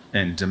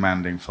in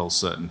demanding false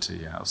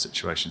certainty out of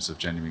situations of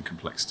genuine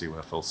complexity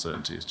where false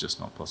certainty is just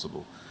not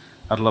possible.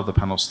 I'd love the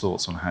panel's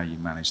thoughts on how you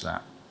manage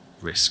that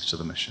risk to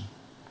the mission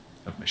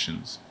of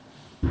missions.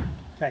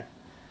 Okay.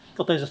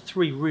 God, those are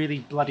three really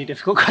bloody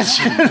difficult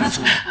questions.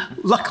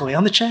 Luckily,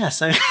 I'm the chair,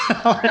 so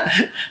who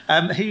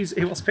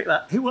wants to pick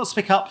that? Who wants to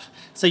pick up?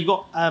 So you've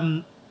got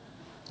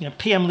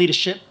PM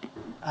leadership.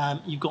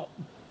 You've got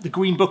the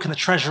Green Book and the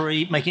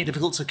Treasury making it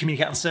difficult to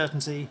communicate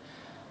uncertainty.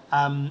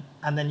 And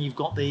then you've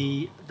got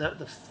the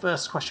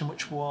first question,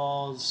 which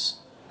was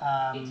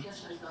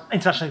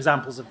international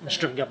examples of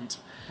mission-driven government.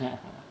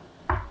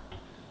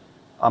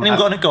 I'm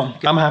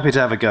happy to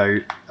have a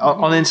go.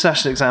 On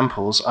international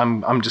examples,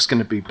 I'm just going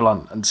to be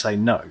blunt and say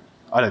no.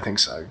 I don't think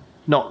so.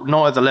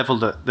 Not at the level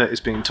that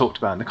is being talked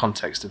about in the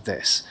context of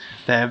this.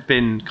 There have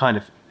been kind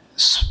of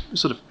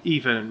sort of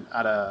even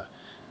at a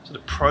sort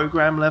of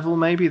program level,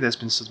 maybe there's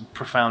been some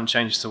profound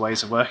changes to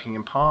ways of working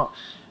in part.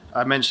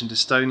 I mentioned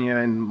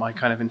Estonia in my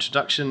kind of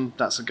introduction.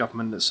 That's a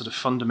government that's sort of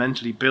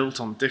fundamentally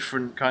built on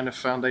different kind of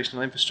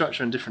foundational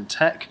infrastructure and different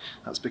tech.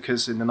 That's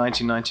because in the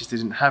 1990s they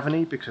didn't have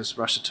any because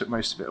Russia took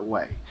most of it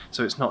away.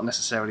 So it's not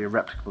necessarily a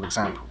replicable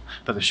example.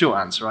 But the short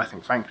answer, I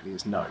think, frankly,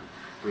 is no.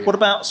 Really. What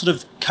about sort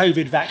of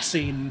COVID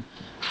vaccine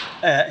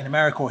in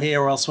America or here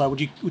or elsewhere?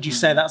 Would you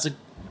say that's a...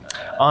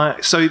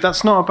 So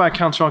that's not a bad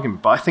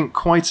counter-argument, but I think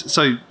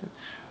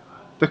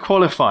the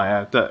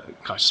qualifier that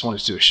I just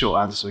wanted to do a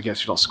short answer so we get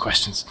through lots of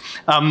questions.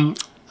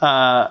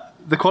 The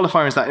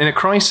qualifier is that in a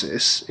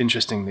crisis,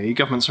 interestingly,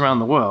 governments around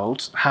the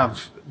world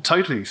have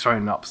totally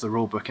thrown up the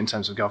rule book in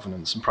terms of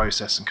governance and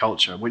process and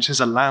culture, which has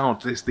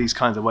allowed these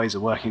kinds of ways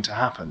of working to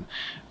happen.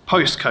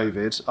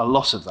 Post-COVID, a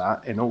lot of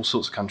that in all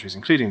sorts of countries,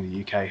 including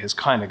the UK, has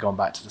kind of gone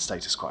back to the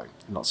status quo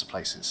in lots of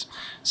places.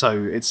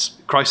 So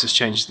crisis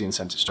changes the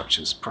incentive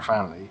structures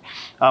profoundly.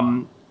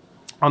 On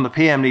the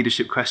PM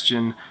leadership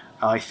question,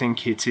 I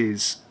think it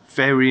is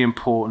very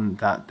important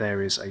that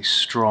there is a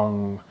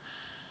strong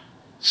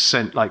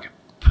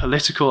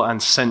political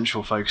and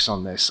central focus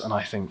on this, and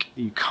I think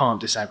you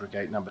can't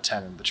disaggregate number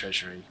 10 and the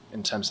Treasury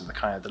in terms of the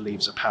kind of the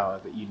levers of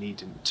power that you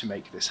need to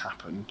make this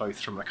happen,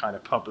 both from a kind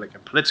of public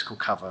and political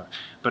cover,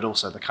 but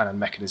also the kind of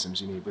mechanisms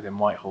you need within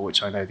Whitehall,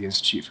 which I know the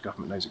Institute for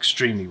Government knows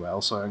extremely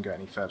well, so I won't go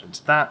any further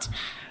into that.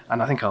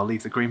 And I think I'll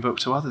leave the Green Book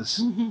to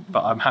others,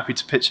 but I'm happy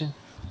to pitch in.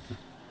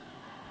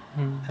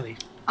 Ellie.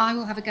 I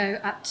will have a go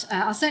at.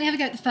 I'll certainly have a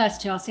go at the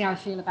first two. I'll see how I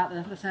feel about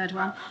the third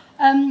one.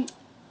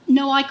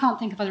 No, I can't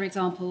think of other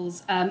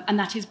examples, and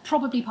that is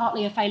probably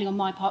partly a failing on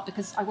my part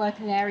because I work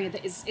in an area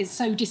that is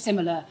so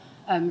dissimilar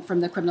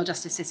from the criminal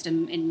justice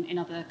system in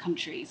other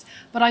countries.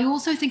 But I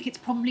also think it's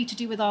probably to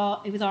do with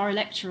our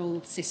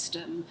electoral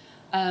system.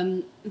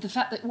 The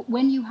fact that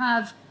when you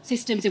have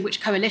systems in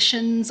which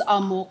coalitions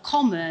are more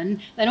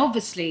common, then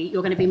obviously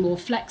you're going to be more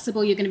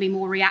flexible, you're going to be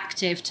more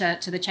reactive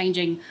to the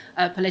changing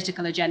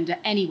political agenda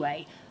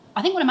anyway.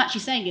 I think what I'm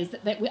actually saying is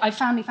that I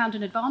found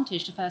an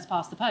advantage to first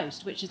past the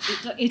post, which is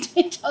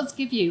it does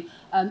give you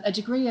a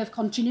degree of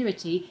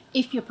continuity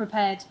if you're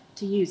prepared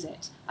to use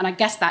it. And I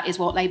guess that is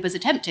what Labour's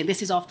attempting.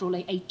 This is, after all,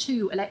 a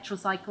 2 electoral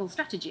cycle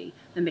strategy,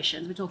 the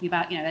missions. We're talking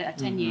about, a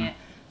 10-year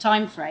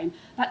time frame.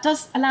 That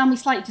does allow me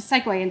slightly to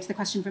segue into the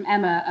question from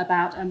Emma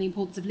about the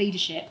importance of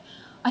leadership.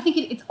 I think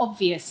it's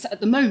obvious at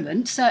the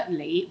moment,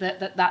 certainly,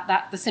 that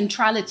the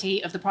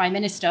centrality of the Prime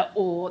Minister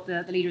or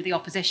the Leader of the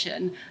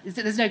Opposition, is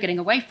that there's no getting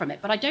away from it.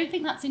 But I don't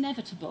think that's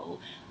inevitable.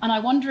 And I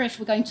wonder if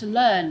we're going to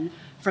learn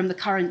from the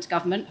current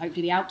government,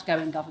 hopefully the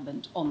outgoing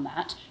government, on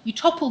that. You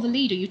topple the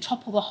leader, you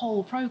topple the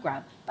whole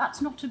programme. That's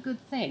not a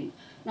good thing.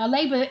 Now,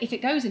 Labour, if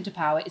it goes into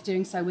power, is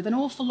doing so with an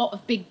awful lot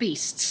of big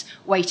beasts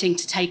waiting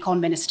to take on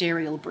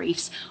ministerial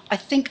briefs. I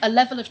think a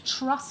level of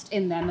trust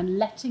in them and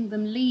letting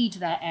them lead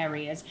their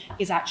areas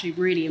is actually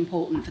really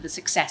important for the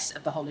success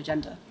of the whole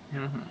agenda.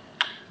 Mm-hmm.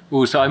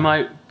 Well, so I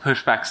might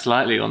push back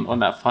slightly on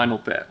that final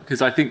bit,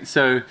 because I think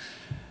so.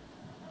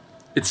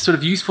 It's sort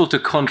of useful to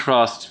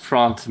contrast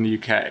France and the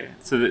UK.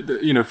 So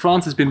that,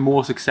 France has been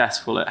more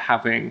successful at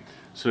having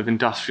sort of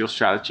industrial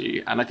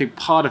strategy, and I think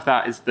part of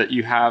that is that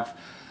you have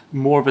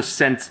more of a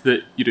sense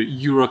that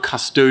you're a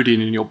custodian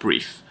in your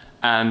brief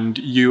and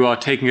you are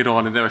taking it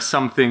on, and there are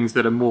some things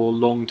that are more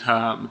long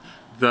term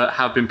that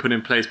have been put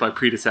in place by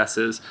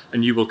predecessors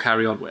and you will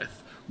carry on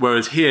with.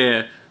 Whereas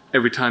here,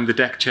 every time the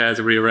deck chairs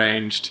are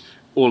rearranged,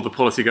 all of the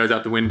policy goes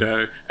out the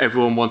window,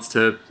 everyone wants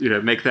to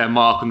make their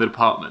mark on the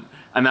department.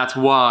 And that's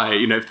why,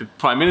 if the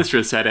Prime Minister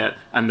has said it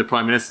and the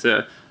Prime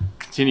Minister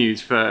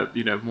continues for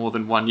more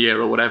than 1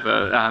 year or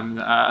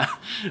whatever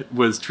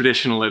was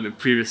traditional in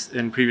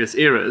previous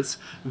eras,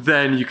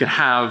 then you can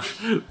have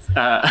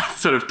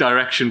sort of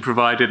direction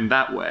provided in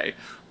that way.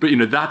 But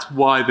that's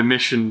why the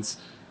missions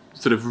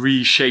sort of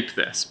reshape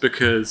this,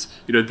 because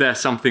they're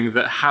something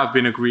that have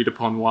been agreed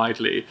upon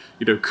widely.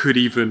 Could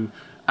even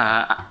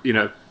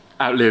outlive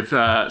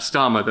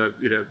Starmer.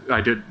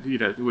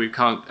 We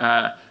can't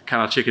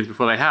count our chickens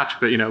before they hatch,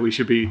 but we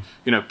should be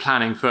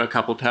planning for a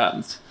couple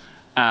terms.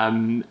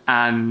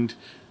 And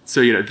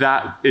so,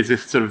 that is a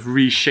sort of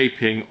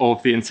reshaping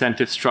of the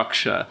incentive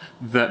structure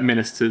that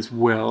ministers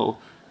will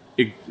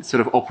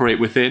sort of operate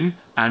within,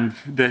 and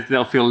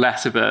they'll feel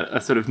less of a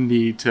sort of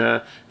need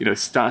to,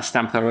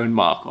 stamp their own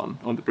mark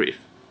on the brief.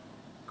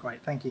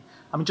 Great, thank you.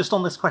 I mean, just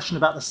on this question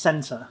about the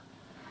centre,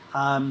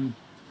 and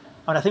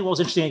I think what was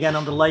interesting again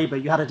under Labour,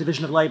 you had a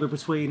division of Labour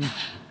between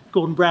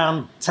Gordon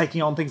Brown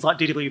taking on things like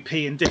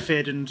DWP and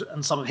DFID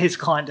and some of his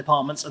client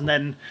departments, and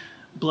then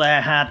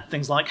Blair had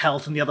things like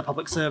health and the other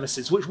public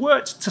services, which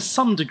worked to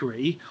some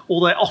degree,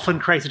 although it often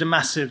created a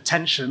massive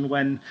tension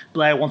when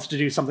Blair wanted to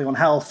do something on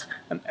health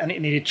and it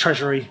needed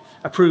Treasury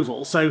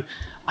approval. So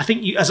I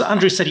think, as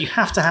Andrew said, you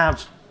have to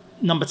have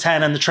number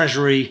 10 and the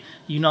Treasury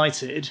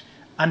united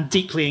and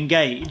deeply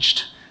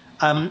engaged.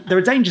 There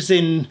are dangers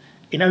in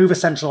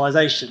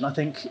over-centralisation. I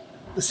think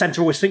the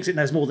centre always thinks it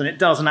knows more than it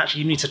does, and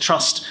actually you need to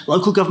trust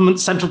local government,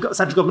 central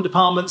government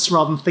departments,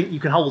 rather than think you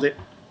can hold it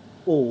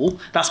all.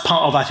 That's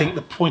part of, I think,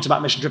 the point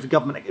about mission-driven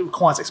government. It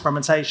requires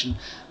experimentation,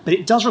 but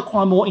it does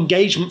require more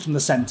engagement from the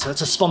centre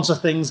to sponsor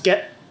things,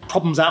 get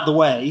problems out of the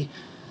way,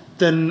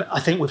 than I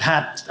think we've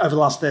had over the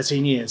last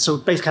 13 years. So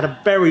we've basically had a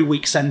very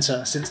weak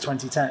centre since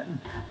 2010,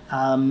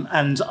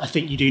 and I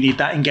think you do need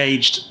that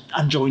engaged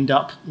and joined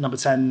up number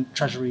 10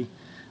 Treasury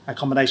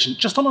combination.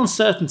 Just on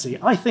uncertainty,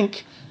 I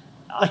think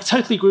I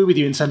totally agree with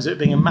you in terms of it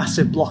being a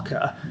massive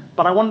blocker,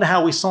 but I wonder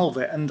how we solve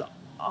it. And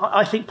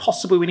I think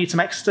possibly we need some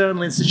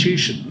external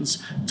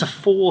institutions to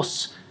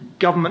force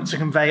government to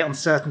convey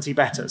uncertainty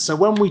better. So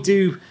when we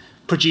do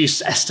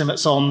produce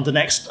estimates on the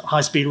next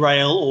high-speed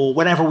rail, or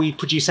whenever we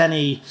produce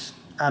any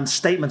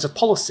statement of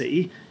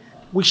policy,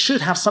 we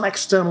should have some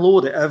external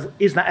audit of,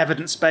 is that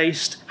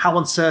evidence-based? How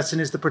uncertain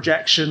is the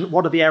projection?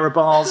 What are the error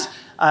bars?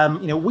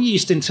 We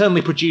used to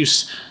internally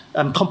produce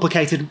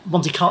complicated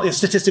Monte Carlo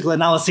statistical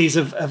analyses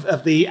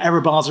of the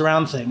error bars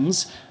around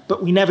things,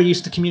 but we never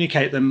used to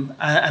communicate them.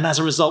 And as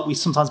a result, we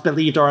sometimes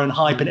believed our own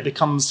hype and it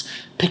becomes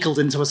pickled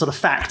into a sort of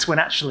fact when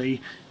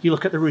actually you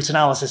look at the root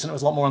analysis and it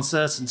was a lot more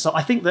uncertain. So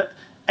I think that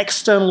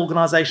external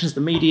organisations,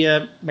 the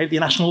media, maybe the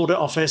National Audit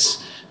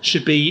Office,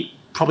 should be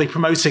probably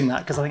promoting that,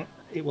 because I think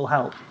it will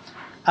help.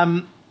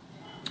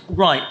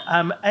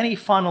 Any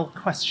final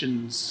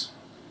questions?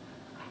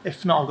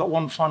 If not, I've got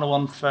one final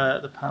one for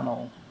the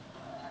panel.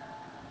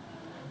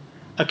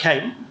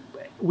 Okay,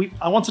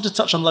 I wanted to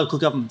touch on local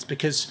government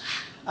because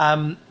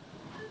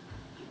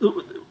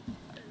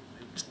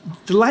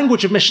the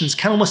language of missions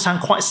can almost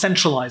sound quite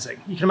centralising.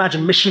 You can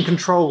imagine mission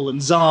control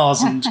and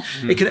czars, and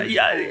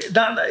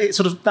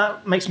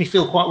that makes me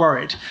feel quite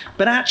worried.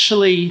 But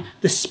actually,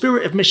 the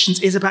spirit of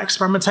missions is about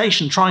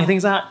experimentation, trying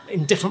things out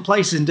in different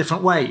places in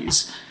different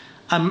ways.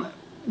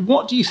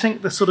 What do you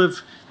think the sort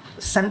of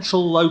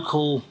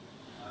central-local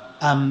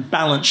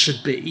balance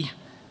should be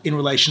in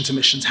relation to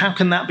missions? How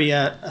can that be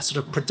a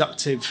sort of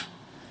productive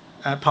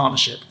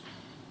partnership?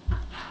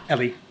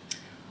 Ellie?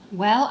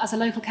 Well, as a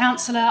local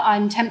councillor,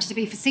 I'm tempted to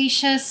be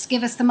facetious.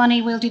 Give us the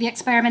money, we'll do the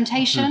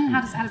experimentation.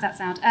 How does that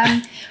sound?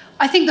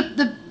 I think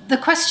the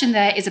question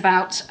there is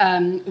about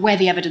where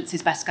the evidence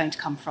is best going to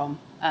come from,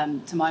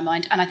 to my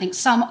mind. And I think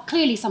some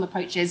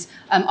approaches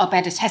are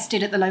better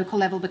tested at the local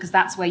level, because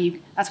that's where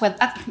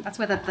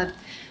the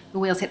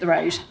wheels hit the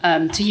road.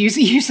 To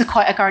use the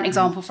quite a current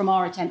example from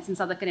our attempts in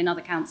Southwark and in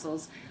other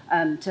councils,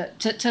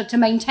 to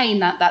maintain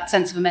that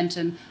sense of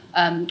momentum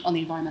on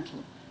the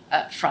environmental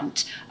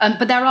front.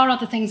 But there are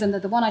other things, and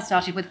the one I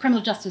started with,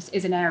 criminal justice,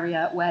 is an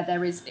area where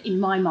there is,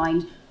 in my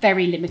mind,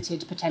 very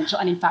limited potential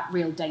and, in fact,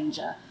 real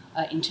danger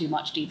in too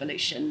much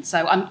devolution.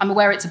 So I'm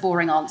aware it's a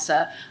boring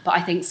answer, but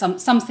I think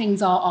some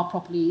things are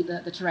properly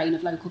the terrain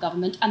of local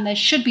government, and there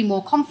should be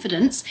more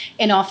confidence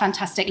in our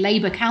fantastic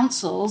Labour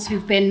councils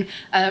who've been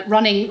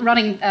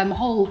running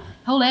whole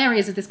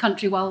areas of this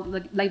country while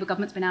the Labour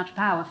government's been out of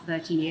power for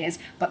 13 years.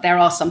 But there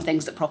are some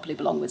things that properly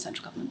belong with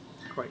central government.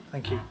 Great,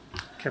 thank you.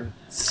 Kevin?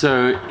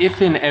 So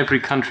if in every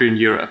country in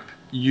Europe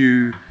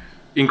you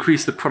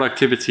increase the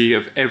productivity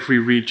of every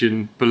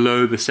region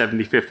below the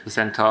 75th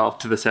percentile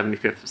to the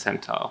 75th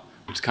percentile,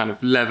 which is kind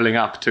of leveling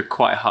up to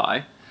quite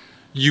high,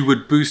 you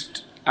would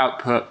boost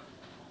output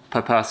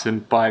per person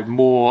by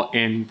more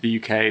in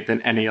the UK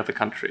than any other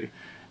country,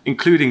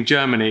 including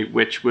Germany,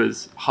 which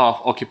was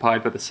half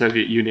occupied by the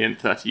Soviet Union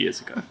 30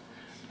 years ago.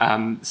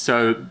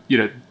 So,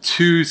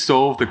 to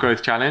solve the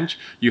growth challenge,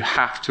 you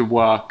have to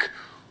work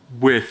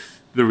with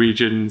the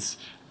regions,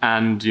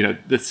 and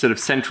this sort of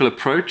central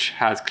approach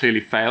has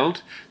clearly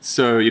failed.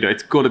 So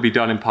it's got to be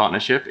done in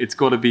partnership. It's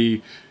got to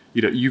be,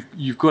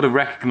 you've got to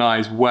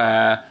recognise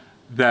where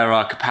there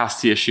are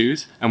capacity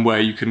issues and where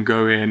you can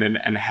go in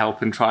and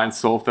help and try and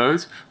solve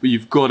those. But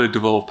you've got to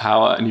devolve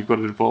power and you've got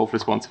to devolve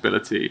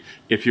responsibility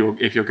if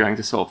you're going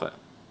to solve it.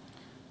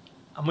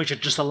 And we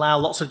should just allow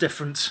lots of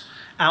different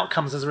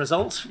outcomes as a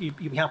result. You'd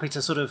be happy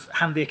to sort of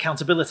hand the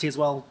accountability as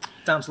well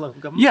down to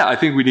local government? Yeah, I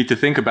think we need to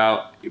think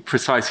about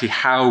precisely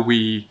how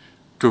we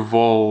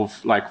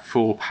devolve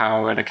full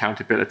power and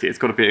accountability. It's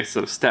got to be a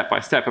sort of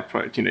step-by-step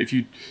approach. If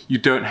you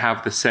don't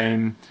have the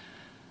same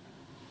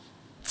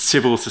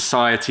civil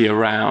society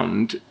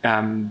around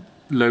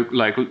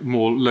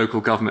more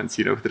local governments,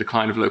 with the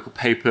decline of local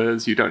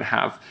papers, you don't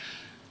have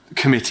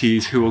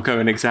committees who will go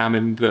and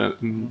examine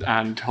them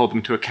and hold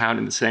them to account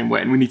in the same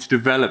way. And we need to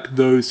develop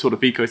those sort of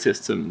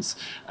ecosystems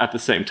at the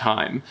same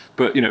time.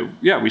 But,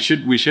 we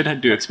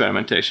should do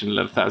experimentation and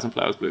let 1,000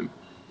 flowers bloom.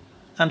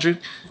 Andrew,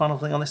 final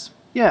thing on this?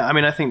 Yeah, I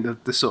mean, I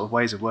think the sort of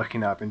ways of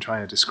working that I've been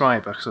trying to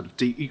describe are sort of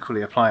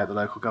equally apply at the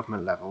local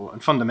government level.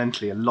 And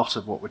fundamentally, a lot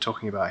of what we're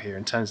talking about here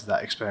in terms of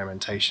that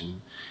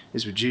experimentation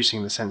is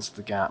reducing the sense of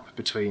the gap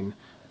between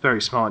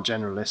very smart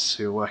generalists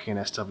who are working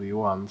in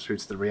SW1 through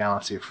to the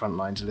reality of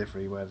frontline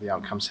delivery where the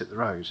outcomes hit the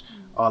road.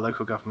 Are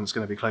local governments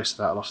going to be close to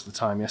that a lot of the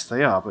time? Yes,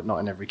 they are, but not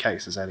in every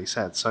case, as Ellie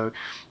said. So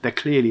there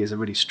clearly is a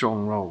really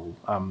strong role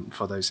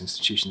for those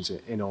institutions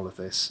in all of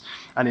this.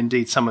 And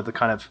indeed, some of the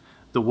kind of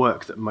the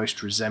work that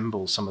most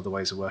resembles some of the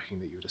ways of working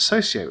that you would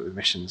associate with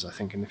missions, I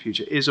think, in the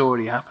future is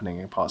already happening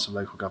in parts of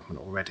local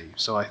government already.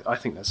 So I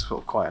think there's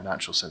sort of quite a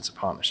natural sense of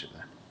partnership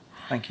there.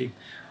 Thank you.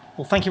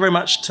 Well, thank you very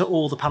much to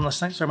all the panellists.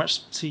 Thanks very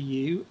much to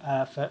you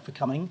for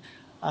coming.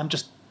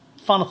 Just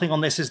final thing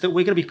on this is that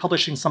we're going to be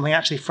publishing something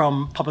actually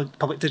from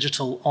Public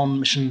Digital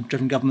on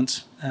mission-driven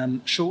government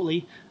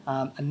shortly.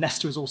 And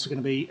Nesta is also going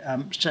to be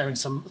sharing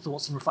some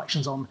thoughts and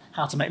reflections on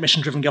how to make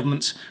mission-driven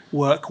government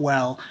work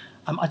well.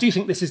 I do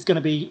think this is going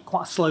to be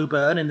quite a slow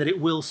burn in that it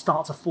will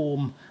start to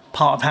form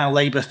part of how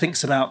Labour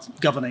thinks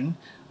about governing.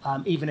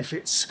 Even if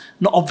it's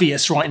not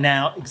obvious right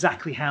now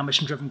exactly how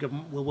mission-driven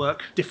government will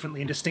work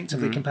differently and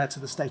distinctively compared to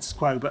the status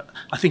quo. But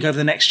I think over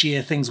the next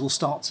year, things will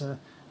start to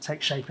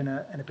take shape in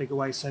a bigger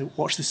way. So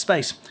watch this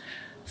space.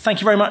 Thank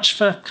you very much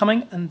for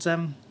coming, and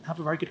have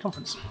a very good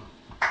conference.